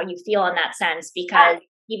understand how you feel in that sense, because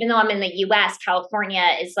even though I'm in the US, California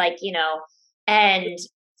is like,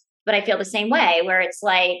 but I feel the same way, where it's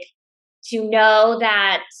like, to know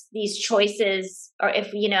that these choices, or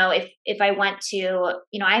if I went to,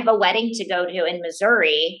 I have a wedding to go to in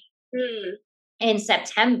Missouri in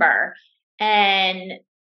September, and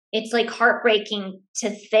it's like heartbreaking to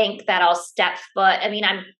think that I'll step foot. I mean,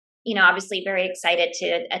 I'm, obviously very excited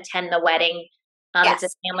to attend the wedding. It's a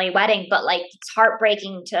family wedding, but like, it's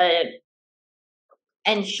heartbreaking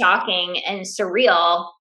and shocking and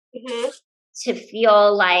surreal to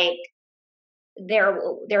feel like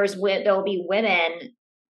there'll be women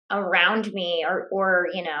around me or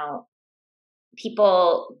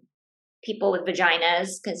people with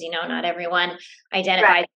vaginas, because not everyone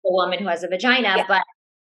identifies as a woman who has a vagina, but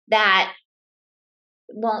that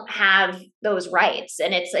won't have those rights.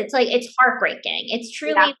 And it's like, it's heartbreaking. It's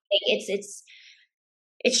truly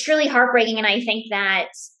it's truly heartbreaking. And I think that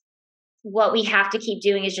what we have to keep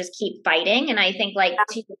doing is just keep fighting. And I think, like,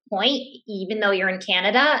 to your point, even though you're in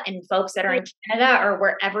Canada, and folks that are in Canada or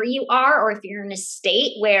wherever you are, or if you're in a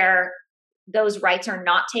state where those rights are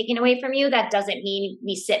not taken away from you, that doesn't mean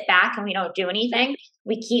we sit back and we don't do anything.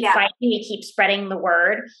 We keep fighting, we keep spreading the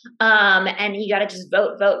word. And you got to just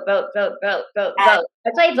vote. That's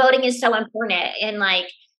why voting is so important. And like,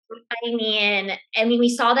 I mean, we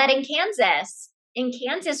saw that in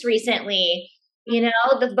Kansas recently.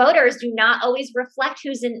 The voters do not always reflect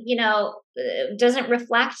who's in, doesn't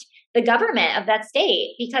reflect the government of that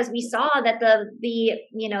state, because we saw that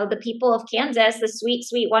the people of Kansas, the sweet,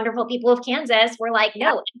 sweet, wonderful people of Kansas were like,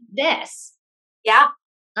 no, this. Yeah.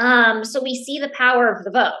 So we see the power of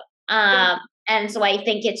the vote. And so I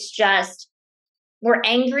think it's just, we're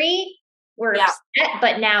angry, we're upset,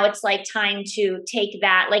 but now it's like time to take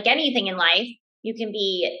that, like anything in life, you can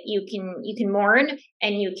mourn,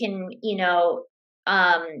 and you can,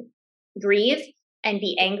 grieve and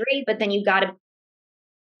be angry, but then you got to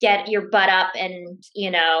get your butt up and,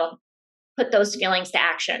 put those feelings to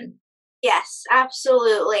action. Yes,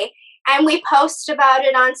 absolutely. And we post about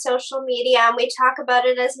it on social media, and we talk about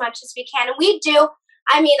it as much as we can. And we do,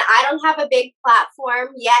 I mean, I don't have a big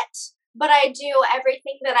platform yet, but I do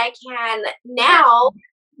everything that I can now,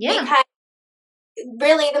 because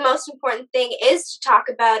really the most important thing is to talk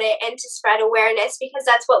about it and to spread awareness, because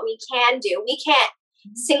that's what we can do. We can't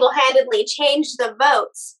single-handedly change the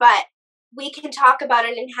votes, but we can talk about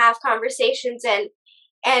it and have conversations and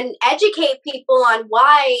educate people on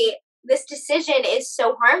why this decision is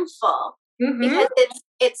so harmful. Because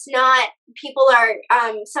it's not, people are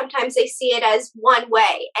sometimes they see it as one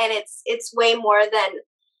way, and it's way more than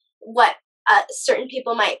what certain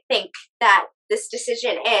people might think that this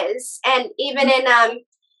decision is. And even in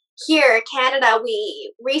here, Canada,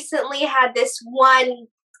 we recently had this one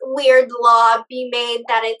weird law be made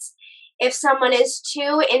that it's, if someone is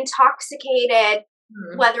too intoxicated,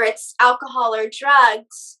 whether it's alcohol or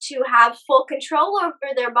drugs, to have full control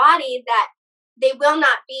over their body, that they will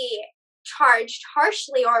not be charged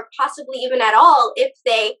harshly or possibly even at all if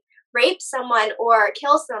they rape someone or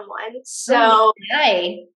kill someone. So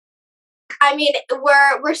I mean,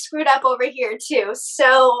 we're screwed up over here too.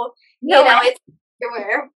 So it's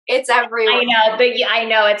everywhere. It's everywhere. I know, but I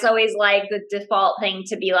know it's always like the default thing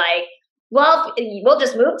to be like, well, we'll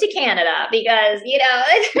just move to Canada because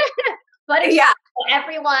but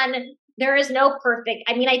everyone, there is no perfect.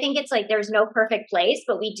 I mean, I think it's like there's no perfect place,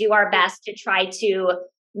 but we do our best to try to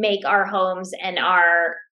make our homes and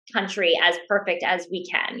our country as perfect as we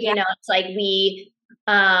can. It's like we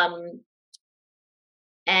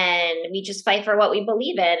and we just fight for what we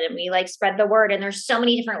believe in, and we like spread the word. And there's so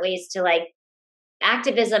many different ways to like,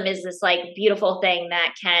 activism is this like beautiful thing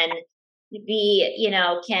that can be,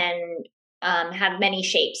 have many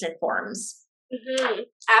shapes and forms.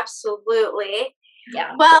 Absolutely.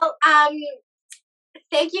 Yeah. Well,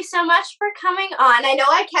 thank you so much for coming on. I know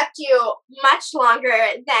I kept you much longer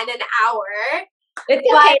than an hour. It's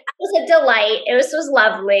okay. It was a delight. It was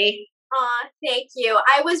lovely. Thank you.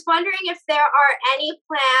 I was wondering if there are any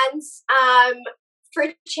plans for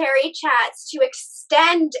Cherry Chats to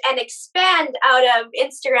extend and expand out of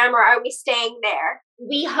Instagram, or are we staying there?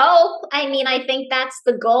 We hope. I mean, I think that's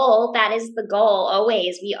the goal. That is the goal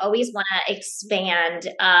always. We always want to expand.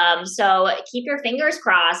 So keep your fingers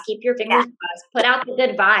crossed. Keep your fingers crossed. Put out the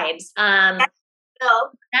good vibes.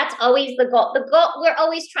 That's always the goal. The goal, we're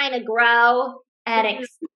always trying to grow and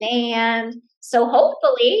expand. So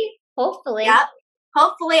hopefully. Yep.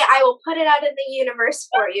 Hopefully I will put it out in the universe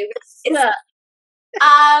for you.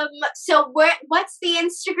 So what's the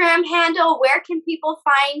Instagram handle? Where can people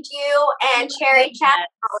find you and Cherry Chat?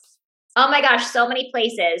 Oh my gosh, so many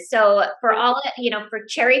places. So for for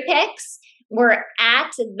Cherry Picks, we're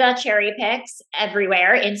at the Cherry Picks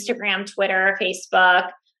everywhere: Instagram, Twitter, Facebook,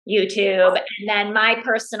 YouTube. And then my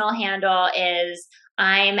personal handle is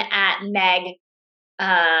I'm at Meg.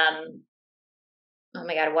 Oh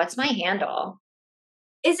my God, what's my handle?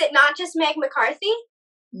 Is it not just Meg McCarthy?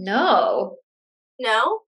 No.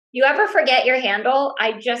 You ever forget your handle?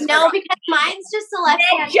 Because mine's just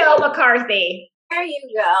Alexia. Joe McCarthy. There you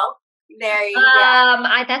go.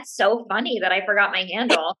 That's so funny that I forgot my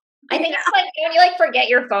handle. I think it's like when you forget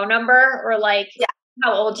your phone number or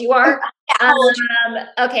how old you are.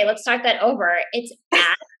 Okay, let's start that over. It's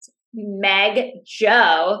at Meg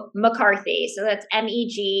Joe McCarthy. So that's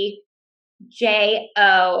MEGJOMCCARTHY,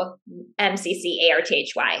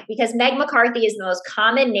 because Meg McCarthy is the most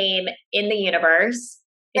common name in the universe.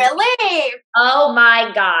 Really? Oh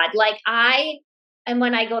my God. And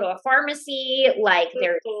when I go to a pharmacy,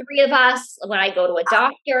 there's 3 of us. When I go to a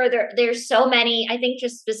doctor, there's so many, I think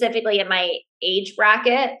just specifically in my age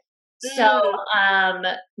bracket. So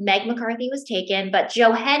Meg McCarthy was taken, but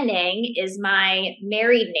Joe Henning is my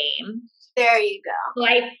married name. There you go. So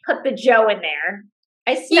I put the Joe in there.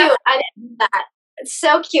 I did that. It's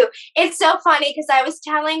so cute. It's so funny because I was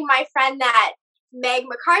telling my friend that Meg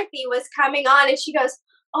McCarthy was coming on, and she goes,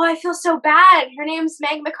 "Oh, I feel so bad. Her name's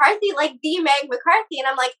Meg McCarthy, like the Meg McCarthy." And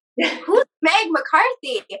I'm like, "Who's Meg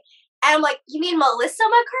McCarthy?" And I'm like, "You mean Melissa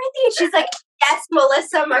McCarthy?" And she's like, "Yes,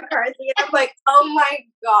 Melissa McCarthy." And I'm like, "Oh my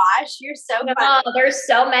gosh, you're so funny." There's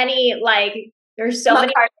so many many McCarthys.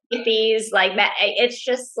 It's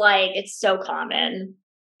just it's so common.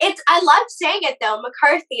 I love saying it though,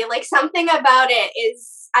 McCarthy. Something about it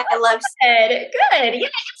is I love saying it. Good. Yeah,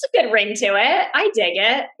 it's a good ring to it. I dig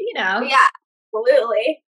it. Yeah,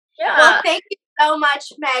 absolutely. Yeah. Well, thank you so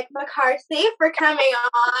much, Meg McCarthy, for coming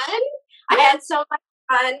on. I had so much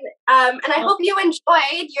fun. And I hope you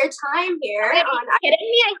enjoyed your time here. Are you kidding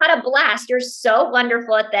me? I had a blast. You're so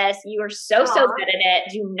wonderful at this. You are so good at it.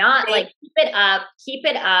 Do not keep it up. Keep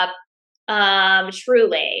it up.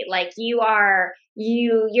 Truly,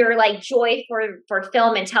 you're joy for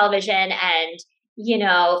film and television, and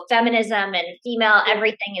feminism and female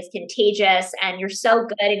everything is contagious, and you're so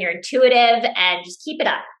good and you're intuitive, and just keep it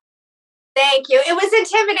up. Thank you. It was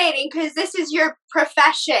intimidating because this is your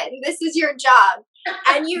profession, this is your job,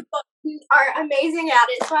 and you are amazing at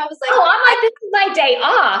it. So I was like, this is my day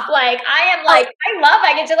off. I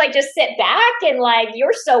get to just sit back, and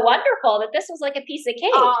you're so wonderful that this was a piece of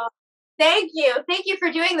cake. Thank you. Thank you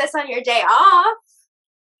for doing this on your day off.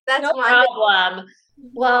 That's no problem.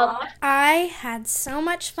 Well, I had so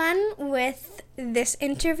much fun with this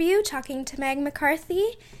interview talking to Meg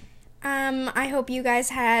McCarthy. I hope you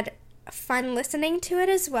guys had fun listening to it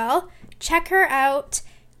as well. Check her out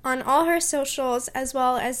on all her socials as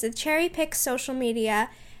well as the Cherry Picks social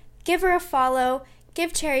media. Give her a follow.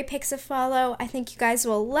 Give Cherry Picks a follow. I think you guys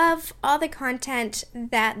will love all the content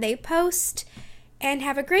that they post. And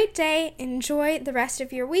have a great day. Enjoy the rest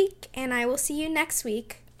of your week. And I will see you next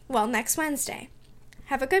week. Well, next Wednesday.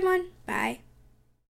 Have a good one. Bye.